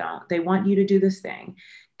day they don't. They want you to do this thing.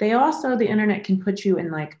 They also, the internet can put you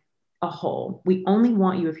in like a hole. We only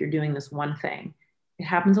want you if you're doing this one thing. It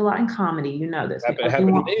happens a lot in comedy. You know this. We It only happened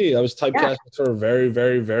to want, me. I was yeah, typecasted for a very,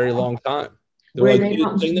 very, very long time. They're where like, they dude,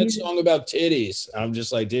 don't sing give that you, song about titties. And I'm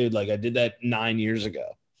just like, dude, like I did that 9 years ago.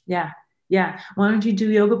 yeah, yeah. Why don't you do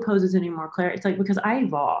yoga poses anymore, Claire? It's like because I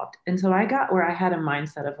evolved. And so I got where I had a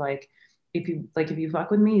mindset of like, if you fuck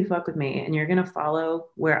with me, you fuck with me, and you're gonna follow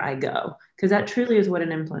where I go. Because that truly is what an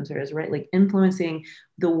influencer is, right? Like influencing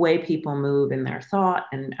the way people move in their thought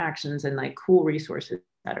and actions and like cool resources,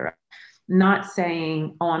 etc. Not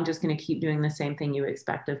saying, oh, I'm just gonna keep doing the same thing you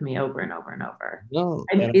expect of me over and over and over. No.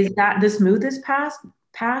 And And is that the smoothest path?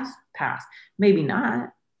 Maybe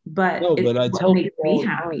not, but no, it's but I what tell makes people me all the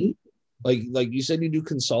time, happy. like you said, you do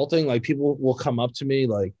consulting. Like people will come up to me.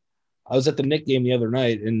 Like I was at the Nick game the other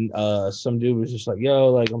night, and some dude was just like, "Yo,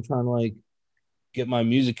 like I'm trying to like get my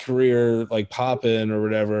music career like popping or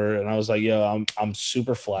whatever." And I was like, "Yo, I'm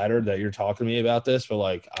super flattered that you're talking to me about this, but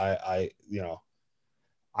like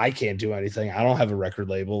I can't do anything. I don't have a record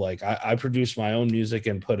label. Like I produce my own music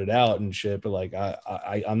and put it out and shit, but like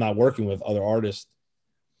I'm not working with other artists."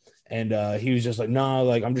 And he was just like, no,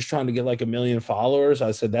 like I'm just trying to get like 1 million followers.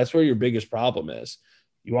 I said, that's where your biggest problem is.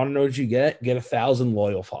 You want to know what you get? Get 1,000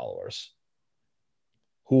 loyal followers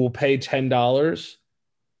who will pay $10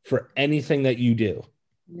 for anything that you do.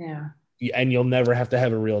 Yeah. And you'll never have to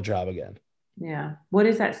have a real job again. Yeah. What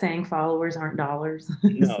is that saying? Followers aren't dollars.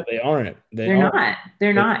 No, they aren't. They They're aren't. not. They're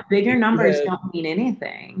If, not. Bigger if you numbers have, don't mean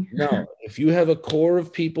anything. no, if you have a core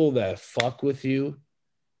of people that fuck with you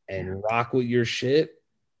Yeah. and rock with your shit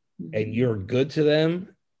and Mhm. you're good to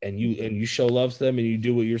them and you show love to them and you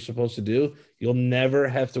do what you're supposed to do, you'll never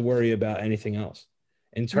have to worry about anything else.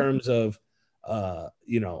 In terms of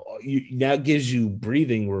that gives you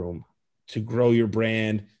breathing room to grow your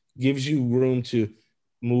brand, gives you room to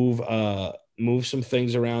move some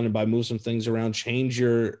things around, and by move some things around, change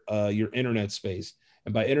your internet space.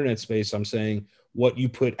 And by internet space, I'm saying what you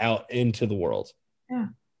put out into the world. Yeah.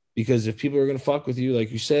 Because if people are going to fuck with you,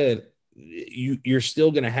 like you said, you're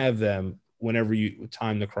still going to have them whenever you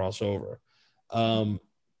time to cross over. Um,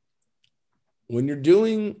 when you're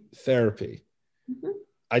doing therapy, Mhm.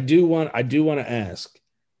 I do want to ask,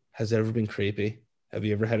 has it ever been creepy? Have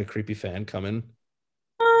you ever had a creepy fan come in?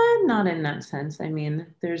 Not in that sense. I mean,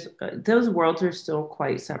 there's those worlds are still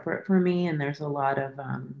quite separate for me, and there's a lot of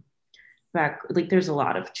there's a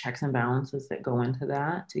lot of checks and balances that go into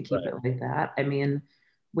that to keep Right. it like that. I mean,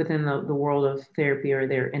 within the world of therapy, are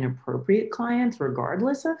there inappropriate clients,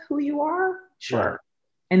 regardless of who you are? Right. Sure.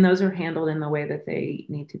 And those are handled in the way that they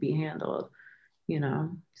need to be handled, you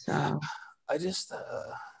know. So, I just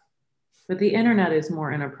but the internet is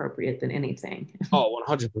more inappropriate than anything.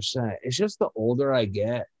 100%. It's just the older I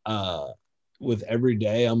get, with every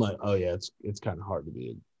day, I'm like, oh yeah, it's kind of hard to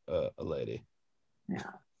be a lady.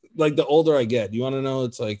 Yeah. Like the older I get, you want to know?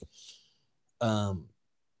 It's like, um,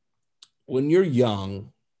 when you're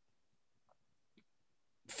young,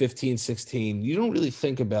 15, 16, you don't really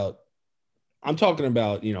think about, I'm talking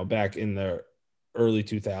about, back in the early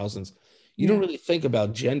 2000s, you don't Yeah. really think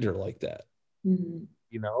about gender like that, Mhm.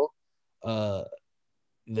 you know? Uh,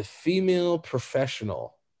 the female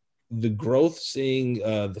professional, the growth, seeing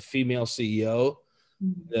the female CEO,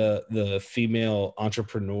 Mhm. the female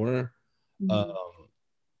entrepreneur, um, Mhm.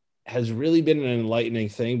 has really been an enlightening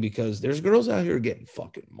thing because there's girls out here getting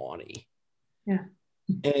fucking money. Yeah.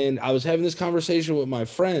 And I was having this conversation with my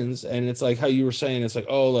friends, and it's like how you were saying, it's like,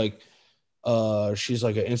 oh, like she's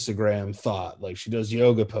like an Instagram thought, like she does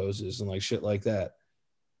yoga poses and like shit like that.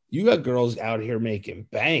 You got girls out here making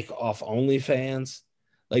bank off OnlyFans.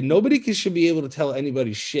 Like should be able to tell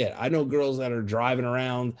anybody shit. I know girls that are driving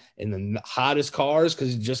around in the hottest cars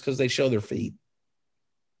because they show their feet.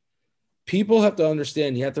 People have to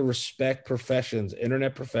understand, you have to respect professions.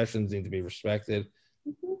 Internet professions need to be respected.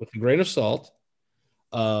 Mhm. with a grain of salt.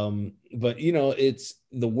 But you know, it's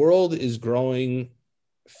the world is growing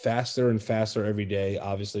faster and faster every day,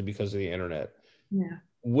 obviously because of the internet. Yeah.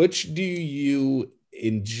 Which do you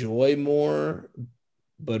enjoy more,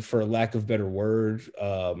 but for lack of better word,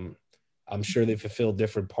 I'm sure they fulfill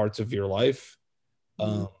different parts of your life. Mhm.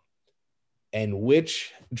 Um, and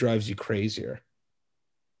which drives you crazier?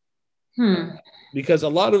 Hmm. Because a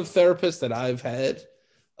lot of therapists that I've had,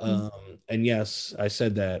 Mhm. um, and yes, I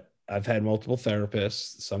said that I've had multiple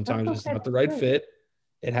therapists. That's Sometimes it's okay. not the That's right good. fit.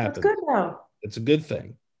 It That's happens. good though. It's a good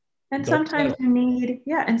thing. And Don't sometimes settle. you need,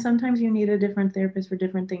 yeah, and sometimes you need a different therapist for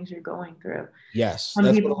different things you're going through. Yes, Some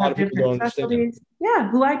that's what people a lot have of people different don't understand. specialties. Yeah,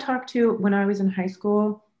 who I talked to when I was in high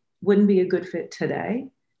school wouldn't be a good fit today,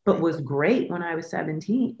 but Right. was great when I was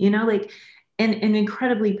 17. You know, like, and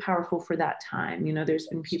incredibly powerful for that time. You know, there's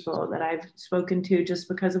been people that I've spoken to just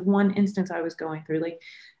because of one instance I was going through. Like,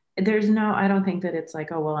 there's no, I don't think that it's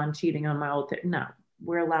like, oh, well, I'm cheating on my no,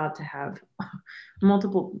 we're allowed to have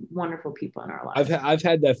multiple wonderful people in our lives. I've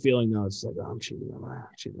had that feeling now. It's like, oh, I'm cheating on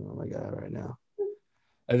my guy right now.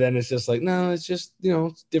 And then it's just like, no, it's just, you know,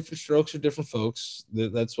 it's different strokes for different folks.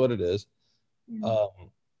 That's what it is. Yeah. Um,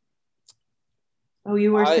 Oh,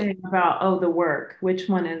 you were I saying about, oh, the work. Which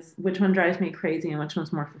one drives me crazy and which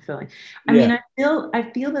one's more fulfilling? I yeah, mean,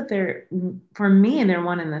 I feel that they're, for me, they're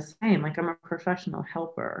one and the same. Like I'm a professional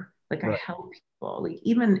helper. Like I right, help people. Like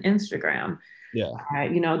even Instagram, yeah,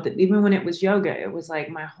 even when it was yoga, it was like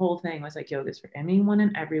my whole thing was like yoga is for anyone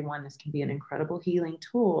and everyone. This can be an incredible healing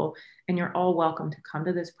tool, and you're all welcome to come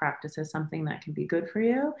to this practice as something that can be good for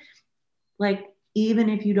you. Like even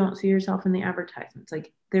if you don't see yourself in the advertisements,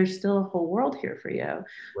 like there's still a whole world here for you.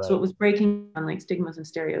 So it right. was breaking on like stigmas and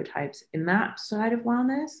stereotypes in that side of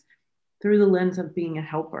wellness through the lens of being a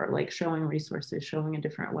helper, like showing resources, showing a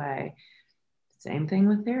different way. Same thing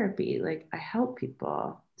with therapy. Like I help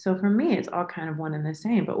people. So for me, it's all kind of one and the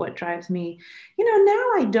same. But what drives me, now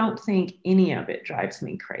I don't think any of it drives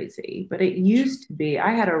me crazy, but it used to be.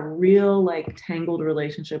 I had a real like tangled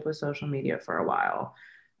relationship with social media for a while.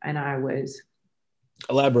 And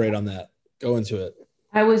Elaborate on that. Go into it.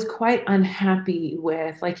 I was quite unhappy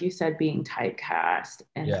with, like you said, being typecast.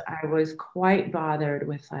 And Yeah, I was quite bothered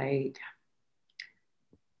with like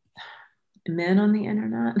men on the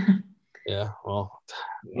internet. yeah. Well,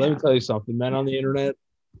 let me Yeah. tell you something. Men on the internet,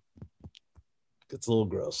 it's a little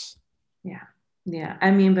gross. Yeah. Yeah.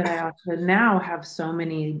 I mean, but I also now have so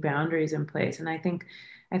many boundaries in place. And I think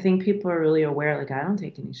people are really aware, like, I don't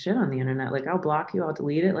take any shit on the internet. Like, I'll block you, I'll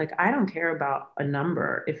delete it. Like, I don't care about a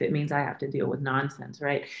number if it means I have to deal with nonsense,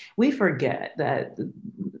 right? We forget that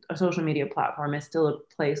a social media platform is still a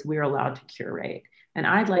place we're allowed to curate. And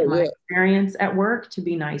I'd like Oh my yeah, experience at work to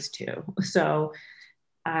be nice too. So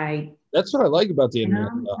I, that's what I like about the internet.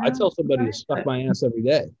 I I don't, tell somebody to suck my ass every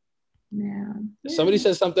day. yeah, If yeah, somebody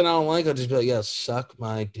says something I don't like, I'll just be like, yeah, suck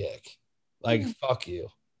my dick. Like, yeah, fuck you.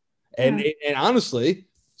 And yeah. and honestly,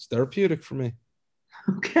 it's therapeutic for me.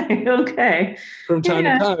 Okay, okay. From time to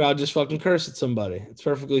Yeah, time, I'll just fucking curse at somebody. It's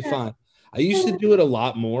perfectly yeah, fine. I used to yeah. do it a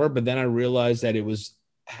lot more, but then I realized that it was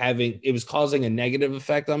causing a negative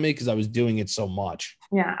effect on me because I was doing it so much.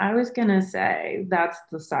 Yeah, I was gonna say that's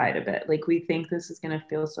the side of it. Like we think this is gonna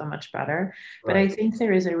feel so much better, but I Right. think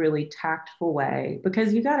there is a really tactful way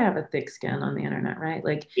because you gotta have a thick skin on the internet, right?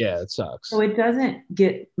 Like Yeah, it so sucks. it doesn't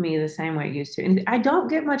get me the same way it used to. And I don't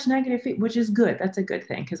get much negative feedback, which is good. That's a good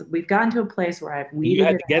thing because we've gotten to a place where I've You weeded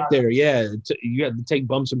had it to get out there. Yeah. You had to take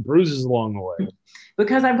bumps and bruises along the way.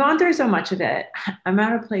 because I've gone through so much of it. I'm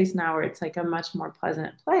at a place now where it's like a much more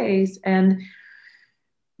pleasant place. And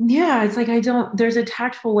yeah, it's like there's a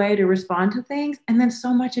tactful way to respond to things. And then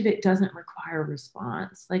so much of it doesn't require a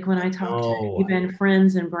response. Like when I talk to Oh, even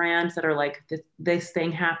friends and brands that are like, this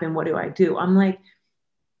thing happened, what do I do? I'm like,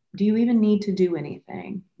 do you even need to do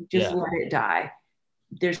anything? Just yeah, let it die.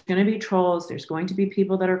 There's going to be trolls, there's going to be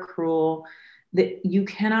people that are cruel. That you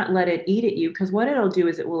cannot let it eat at you because what it'll do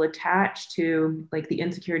is it will attach to like the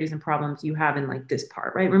insecurities and problems you have in like this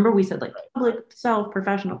part, right? Remember we said like public, self,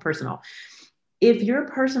 professional, personal. If your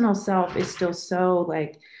personal self is still so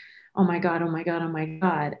like, oh my God, oh my God, oh my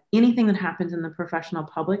God, anything that happens in the professional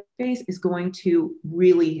public space is going to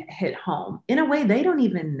really hit home in a way they don't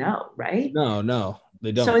even know, right? no, no,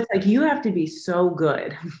 they So don't. it's like you have to be so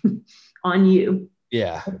good on you.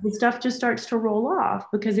 Yeah, The stuff just starts to roll off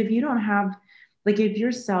because if you don't have, like, if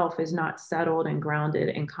yourself is not settled and grounded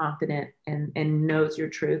and confident and knows your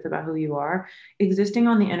truth about who you are, existing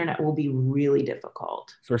on the internet will be really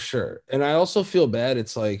difficult. for sure. And I also feel bad.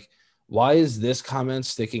 It's like, why is this comment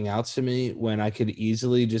sticking out to me when I could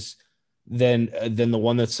easily just then the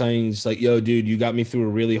one that's saying it's like, yo, dude, you got me through a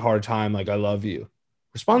really hard time. Like, I love you.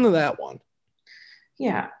 respond to that one.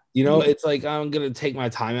 Yeah. You know, it's like I'm gonna take my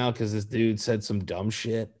time out because this dude said some dumb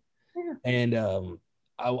shit. Yeah. And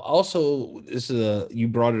I also, this is you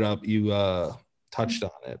brought it up, you touched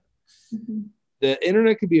on it. Mm-hmm. The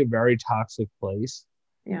internet could be a very toxic place.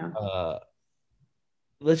 Yeah. Uh,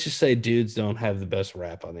 let's just say dudes don't have the best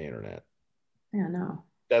rap on the internet. Yeah. No.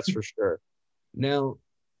 That's for sure. Now,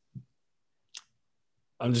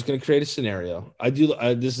 I'm just gonna create a scenario.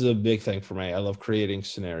 This is a big thing for me. I love creating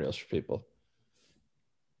scenarios for people.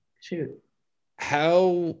 Shoot.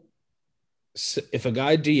 How if a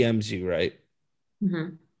guy DMs you, right?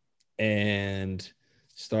 Mm-hmm. And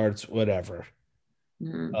starts whatever,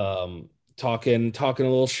 Mm-hmm. talking a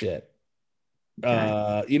little shit.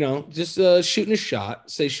 Okay. You know, just shooting a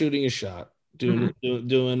shot, say shooting a shot, Mm-hmm.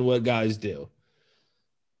 doing what guys do.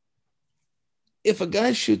 If a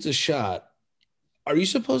guy shoots a shot, are you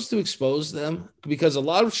supposed to expose them? Because a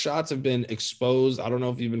lot of shots have been exposed. I don't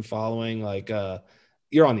know if you've been following, like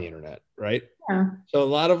you're on the internet, right? Yeah. So a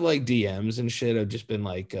lot of like DMs and shit have just been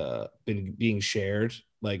like been being shared,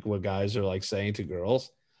 like what guys are like saying to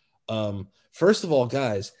girls. First of all,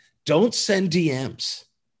 guys, don't send DMs.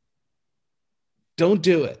 Don't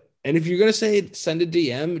do it. And if you're gonna say send a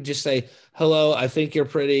DM, just say hello. I think you're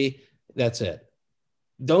pretty. That's it.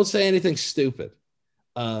 Don't say anything stupid.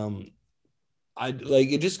 Um, I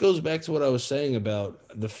like it. Just goes back to what I was saying about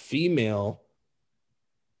the female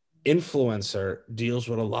influencer deals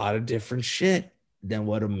with a lot of different shit than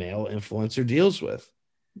what a male influencer deals with.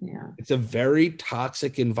 Yeah. It's a very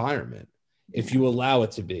toxic environment if you allow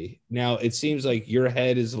it to be. Now, it seems like your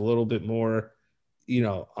head is a little bit more, you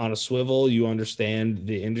know, on a swivel. You understand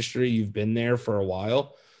the industry, you've been there for a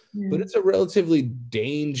while, but Yeah. it's a relatively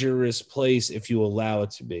dangerous place if you allow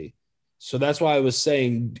it to be. So that's why I was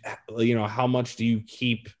saying, you know, how much do you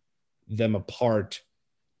keep them apart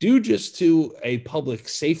due just to a public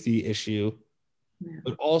safety issue, Yeah.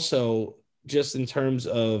 but also just in terms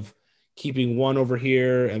of keeping one over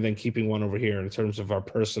here and then keeping one over here in terms of our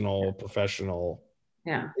personal, professional.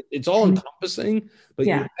 Yeah. It's all encompassing, but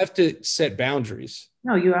you Yeah. have to set boundaries.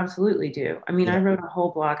 No, you absolutely do. I mean, I Yeah. wrote a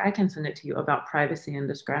whole blog. I can send it to you about privacy and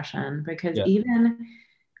discretion because Yeah. even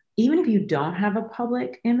if you don't have a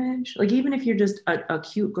public image, like even if you're just a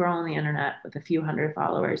cute girl on the internet with a few hundred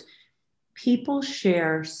followers, people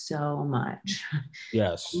share so much.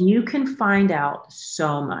 Yes. You can find out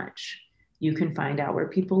so much. You can find out where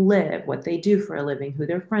people live, what they do for a living, who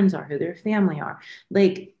their friends are, who their family are.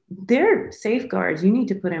 Like, there are safeguards you need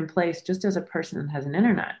to put in place just as a person that has an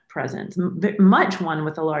internet presence, much one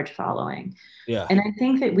with a large following. Yeah. And I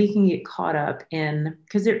think that we can get caught up in,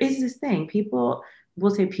 because there is this thing, people will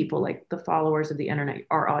say, people like the followers of the internet,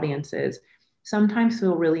 our audiences, sometimes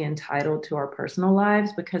feel really entitled to our personal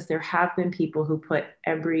lives because there have been people who put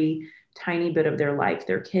every tiny bit of their life,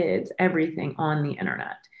 their kids, everything on the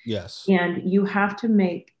internet. Yes. And you have to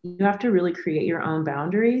really create your own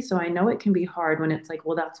boundaries. So I know it can be hard when it's like,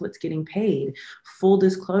 well, that's what's getting paid. Full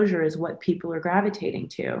disclosure is what people are gravitating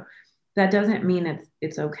to. That doesn't mean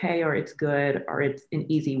it's okay or it's good or it's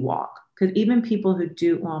an easy walk. Because even people who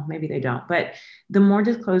do, well, maybe they don't, but the more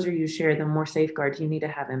disclosure you share, the more safeguards you need to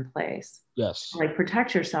have in place. Yes. Like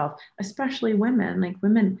protect yourself, especially women. Like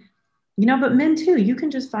women, but men too. You can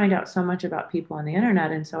just find out so much about people on the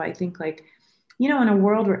internet. And so I think like, in a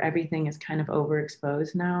world where everything is kind of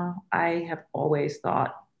overexposed now, I have always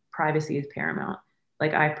thought privacy is paramount.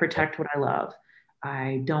 Like I protect what I love.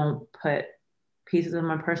 I don't put pieces of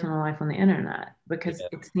my personal life on the internet because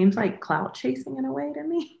it seems like clout chasing in a way to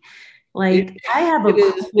me. Like I have a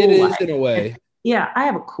cool life. In a way. Yeah, I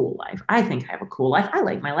have a cool life. I think I have a cool life. I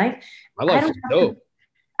like my life. My life is dope.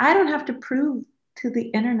 I don't have to prove to the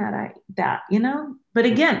internet but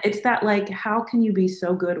again, it's that like, how can you be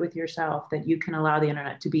so good with yourself that you can allow the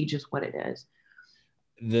internet to be just what it is?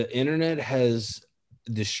 The internet has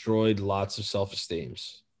destroyed lots of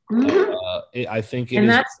self-esteems. Mm-hmm. I think and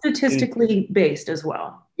that's statistically based as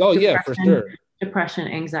well. Oh yeah, for sure. Depression,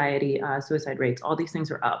 anxiety, suicide rates, all these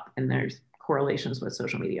things are up, and there's correlations with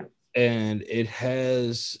social media. And it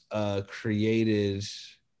has created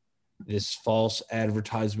this false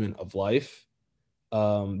advertisement of life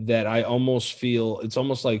that I almost feel it's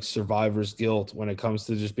almost like survivor's guilt when it comes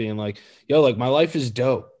to just being like, yo, like my life is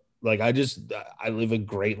dope. Like I live a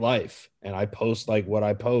great life and I post like what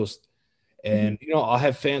I post. And, I'll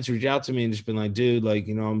have fans reach out to me and just been like, dude, like,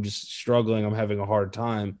 I'm just struggling. I'm having a hard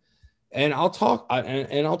time. And I'll talk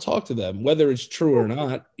and I'll talk to them, whether it's true or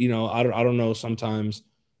not. I don't know. Sometimes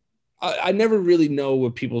I never really know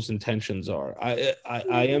what people's intentions are. I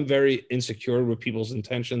am very insecure with people's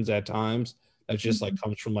intentions at times. That just like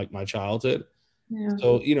comes from like my childhood. Yeah.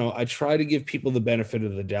 So, I try to give people the benefit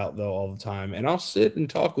of the doubt though all the time. And I'll sit and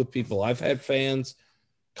talk with people. I've had fans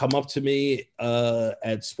come up to me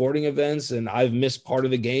at sporting events, and I've missed part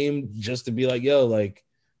of the game just to be like, yo, like,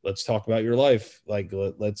 let's talk about your life. Like,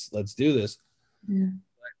 let's do this. Yeah.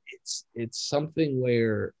 It's something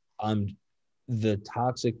where the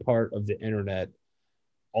toxic part of the internet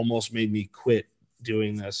almost made me quit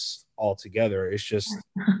doing this altogether. It's just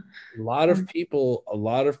a lot of people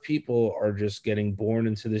are just getting born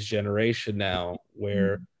into this generation now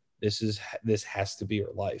where this has to be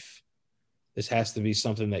your life. This has to be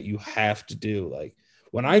something that you have to do. Like,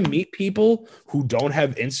 when I meet people who don't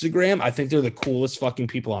have Instagram, I think they're the coolest fucking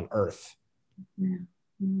people on earth. Yeah.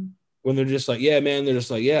 Yeah. When they're just like, yeah, man, they're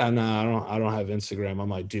just like, yeah, no, I don't have Instagram. I'm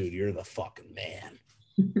like, dude, you're the fucking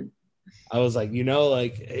man. I was like,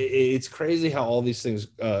 like it's crazy how all these things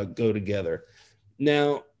go together.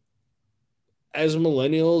 Now, as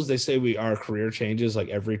millennials, they say our career changes like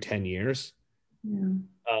every 10 years. Yeah.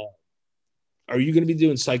 Uh, are you going to be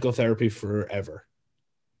doing psychotherapy forever?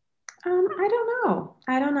 I don't know.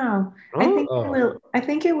 I don't know. Oh, I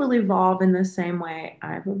think it will evolve in the same way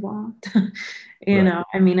I've evolved. right,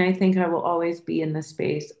 I mean, I think I will always be in the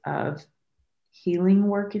space of healing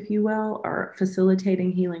work, if you will, or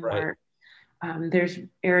facilitating healing right. work. There's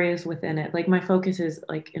areas within it. Like, my focus is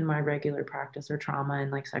like in my regular practice or trauma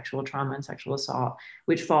and like sexual trauma and sexual assault,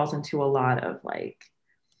 which falls into a lot of like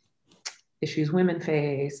issues women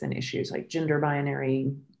face and issues like gender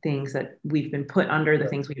binary things that we've been put under, the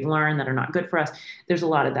things we've learned that are not good for us. There's a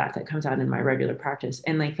lot of that comes out in my regular practice.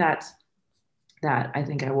 And like that I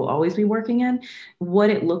think I will always be working in. What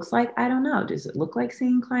it looks like, I don't know. Does it look like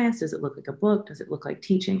seeing clients? Does it look like a book? Does it look like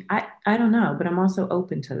teaching? I don't know, but I'm also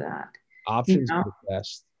open to that. You Options know? are the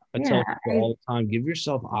best. I tell Yeah. people all the time, give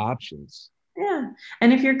yourself options. Yeah.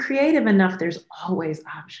 And if you're creative enough, there's always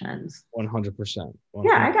options. 100%.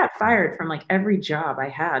 Yeah, I 100%. got fired from like every job I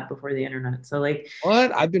had before the internet. So like,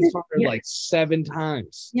 What? I've been fired yeah, like 7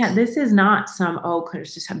 times. yeah, this is not some, oh,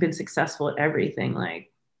 Claire's just have been successful at everything.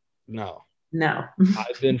 Like, No, no.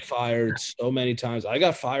 I've been fired so many times. I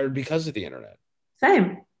got fired because of the internet, Same.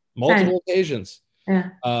 Same. multiple occasions. Yeah.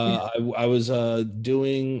 Yeah. I was Yeah.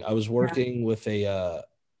 working with a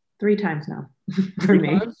 3 times now for three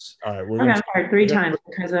me. times. All right, we're I gonna. got fired 3 times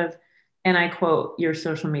because of, and I quote, your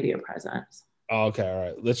social media presence. Oh, okay, all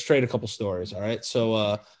right. Let's trade a couple stories. All right.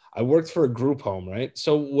 So I worked for a group home, right?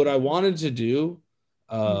 So what I wanted to do,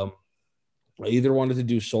 um, I either wanted to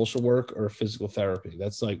do social work or physical therapy.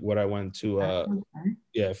 That's like what I went to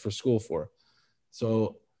Okay. for school for.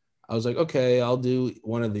 So I was like, okay, I'll do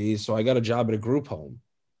one of these. So I got a job at a group home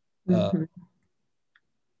uh, Mhm.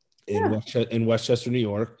 in Yeah. Westchester, New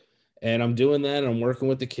York, and I'm doing that. And I'm working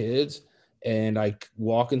with the kids, and I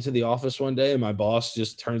walk into the office one day, and my boss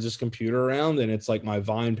just turns his computer around, and it's like my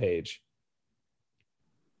Vine page,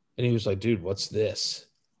 and he was like, "Dude, what's this?"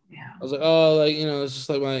 Yeah. I was like, "Oh, like it's just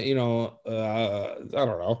like my, I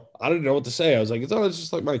don't know. I didn't know what to say. I was like, it's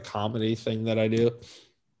just like my comedy thing that I do."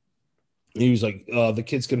 He was like, "The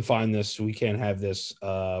kids can find this. We can't have this.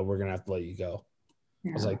 We're gonna have to let you go."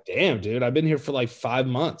 I was Yeah. like, "Damn, dude, I've been here for like 5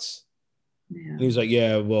 months." Yeah. And he was like,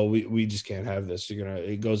 "Yeah, well, we just can't have this.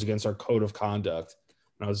 It goes against our code of conduct."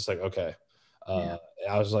 And I was just like, "Okay." Yeah.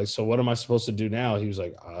 I was like, "So what am I supposed to do now?" He was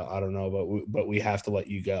like, "I don't know, but we have to let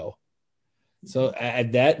you go." So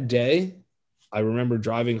at that day, I remember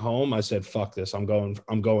driving home. I said, "Fuck this. I'm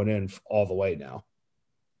going in all the way now."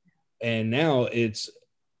 And now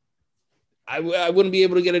I wouldn't be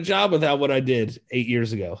able to get a job without what I did 8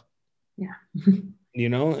 years ago. Yeah.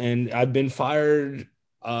 And I've been fired.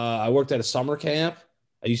 I worked at a summer camp.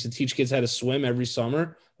 I used to teach kids how to swim every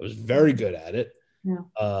summer. I was very good at it. Yeah.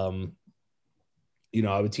 Um,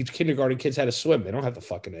 I would teach kindergarten kids how to swim. They don't have the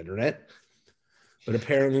fucking internet. But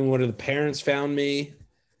apparently one of the parents found me,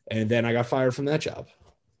 and then I got fired from that job.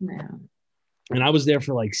 Yeah. And I was there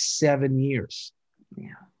for like 7 years. Yeah.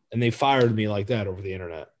 And they fired me like that over the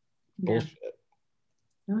internet. Yeah. Bullshit.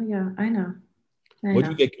 Oh yeah, I know. I What'd know.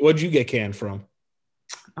 you get? What'd you get canned from?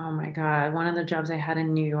 Oh my God. One of the jobs I had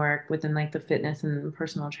in New York within like the fitness and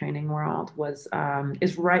personal training world was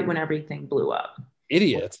is right when everything blew up.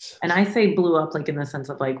 Idiots. And I say blew up like in the sense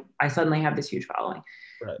of like I suddenly have this huge following.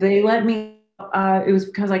 Right. They let me it was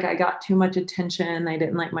because like I got too much attention. They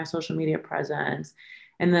didn't like my social media presence.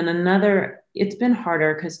 And then it's been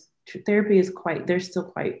harder because therapy is they're still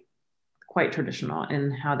quite traditional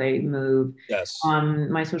in how they move. Yes.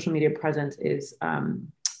 My social media presence is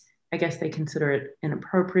I guess they consider it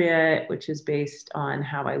inappropriate, which is based on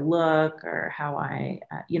how I look or how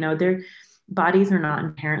their bodies are not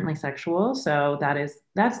inherently sexual. So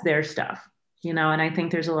that's their stuff. And I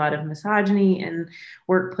think there's a lot of misogyny in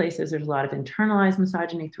workplaces. There's a lot of internalized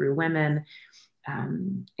misogyny through women.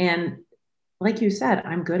 And like you said,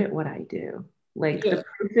 I'm good at what I do. Like Yeah. the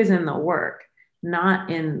proof is in the work,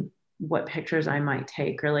 not in what pictures I might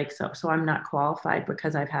take, or like so I'm not qualified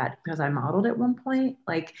because I modeled at one point.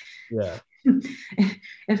 Like Yeah.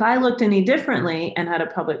 if I looked any differently and had a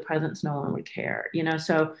public presence, no one would care.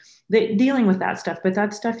 So dealing with that stuff, but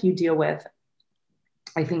that stuff you deal with,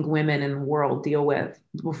 I think women in the world deal with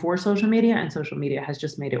before social media, and social media has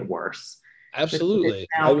just made it worse because it's Absolutely.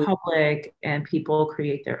 I now mean, public and people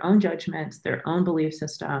create their own judgments, their own belief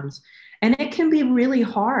systems, and it can be really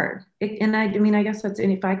hard. And I mean, I guess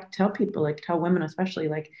and if I tell people, like tell women especially,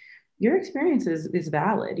 like your experience is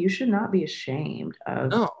valid. You should not be ashamed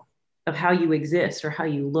no. of how you exist or how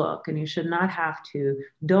you look, and you should not have to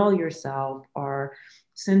dull yourself or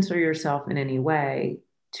censor yourself in any way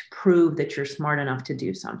to prove that you're smart enough to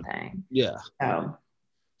do something. Yeah. So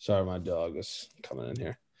Sorry, my dog is coming in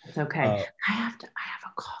here. it's okay. I have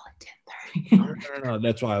a call at 10:30. No.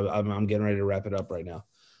 That's why I'm getting ready to wrap it up right now.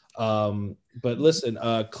 But listen,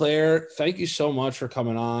 Claire, thank you so much for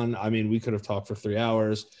coming on. I mean, we could have talked for 3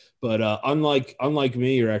 hours, but unlike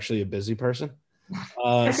me, you're actually a busy person.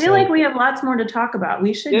 I feel like we have lots more to talk about.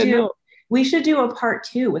 We should do no, a part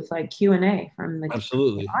 2 with like Q&A from the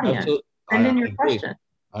absolutely. audience. Send in your questions.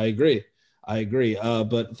 I agree.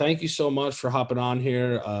 But thank you so much for hopping on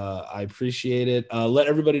here. I appreciate it. Let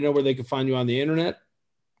everybody know where they can find you on the internet.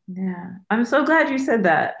 Yeah, I'm so glad you said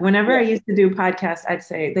that. Whenever I used to do podcasts,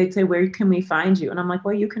 they'd say, "Where can we find you?" And I'm like,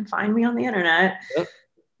 "Well, you can find me on the internet." Yep.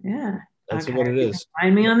 Yeah. That's what it is.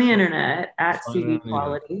 Find me on the internet at CV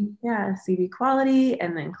Quality. Yeah, CV Quality,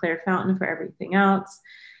 and then Claire Fountain for everything else.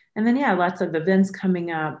 And then, yeah, lots of events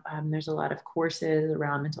coming up. There's a lot of courses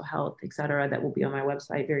around mental health, et cetera, that will be on my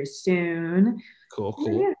website very soon. Cool.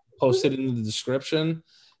 Yeah. Post it in the description.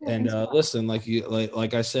 And listen,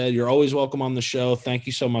 like I said, you're always welcome on the show. Thank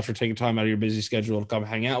you so much for taking time out of your busy schedule to come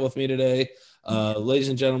hang out with me today. Ladies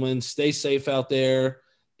and gentlemen, stay safe out there.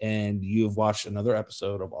 And you have watched another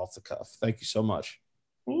episode of Off the Cuff. Thank you so much.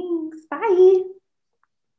 Thanks. Bye.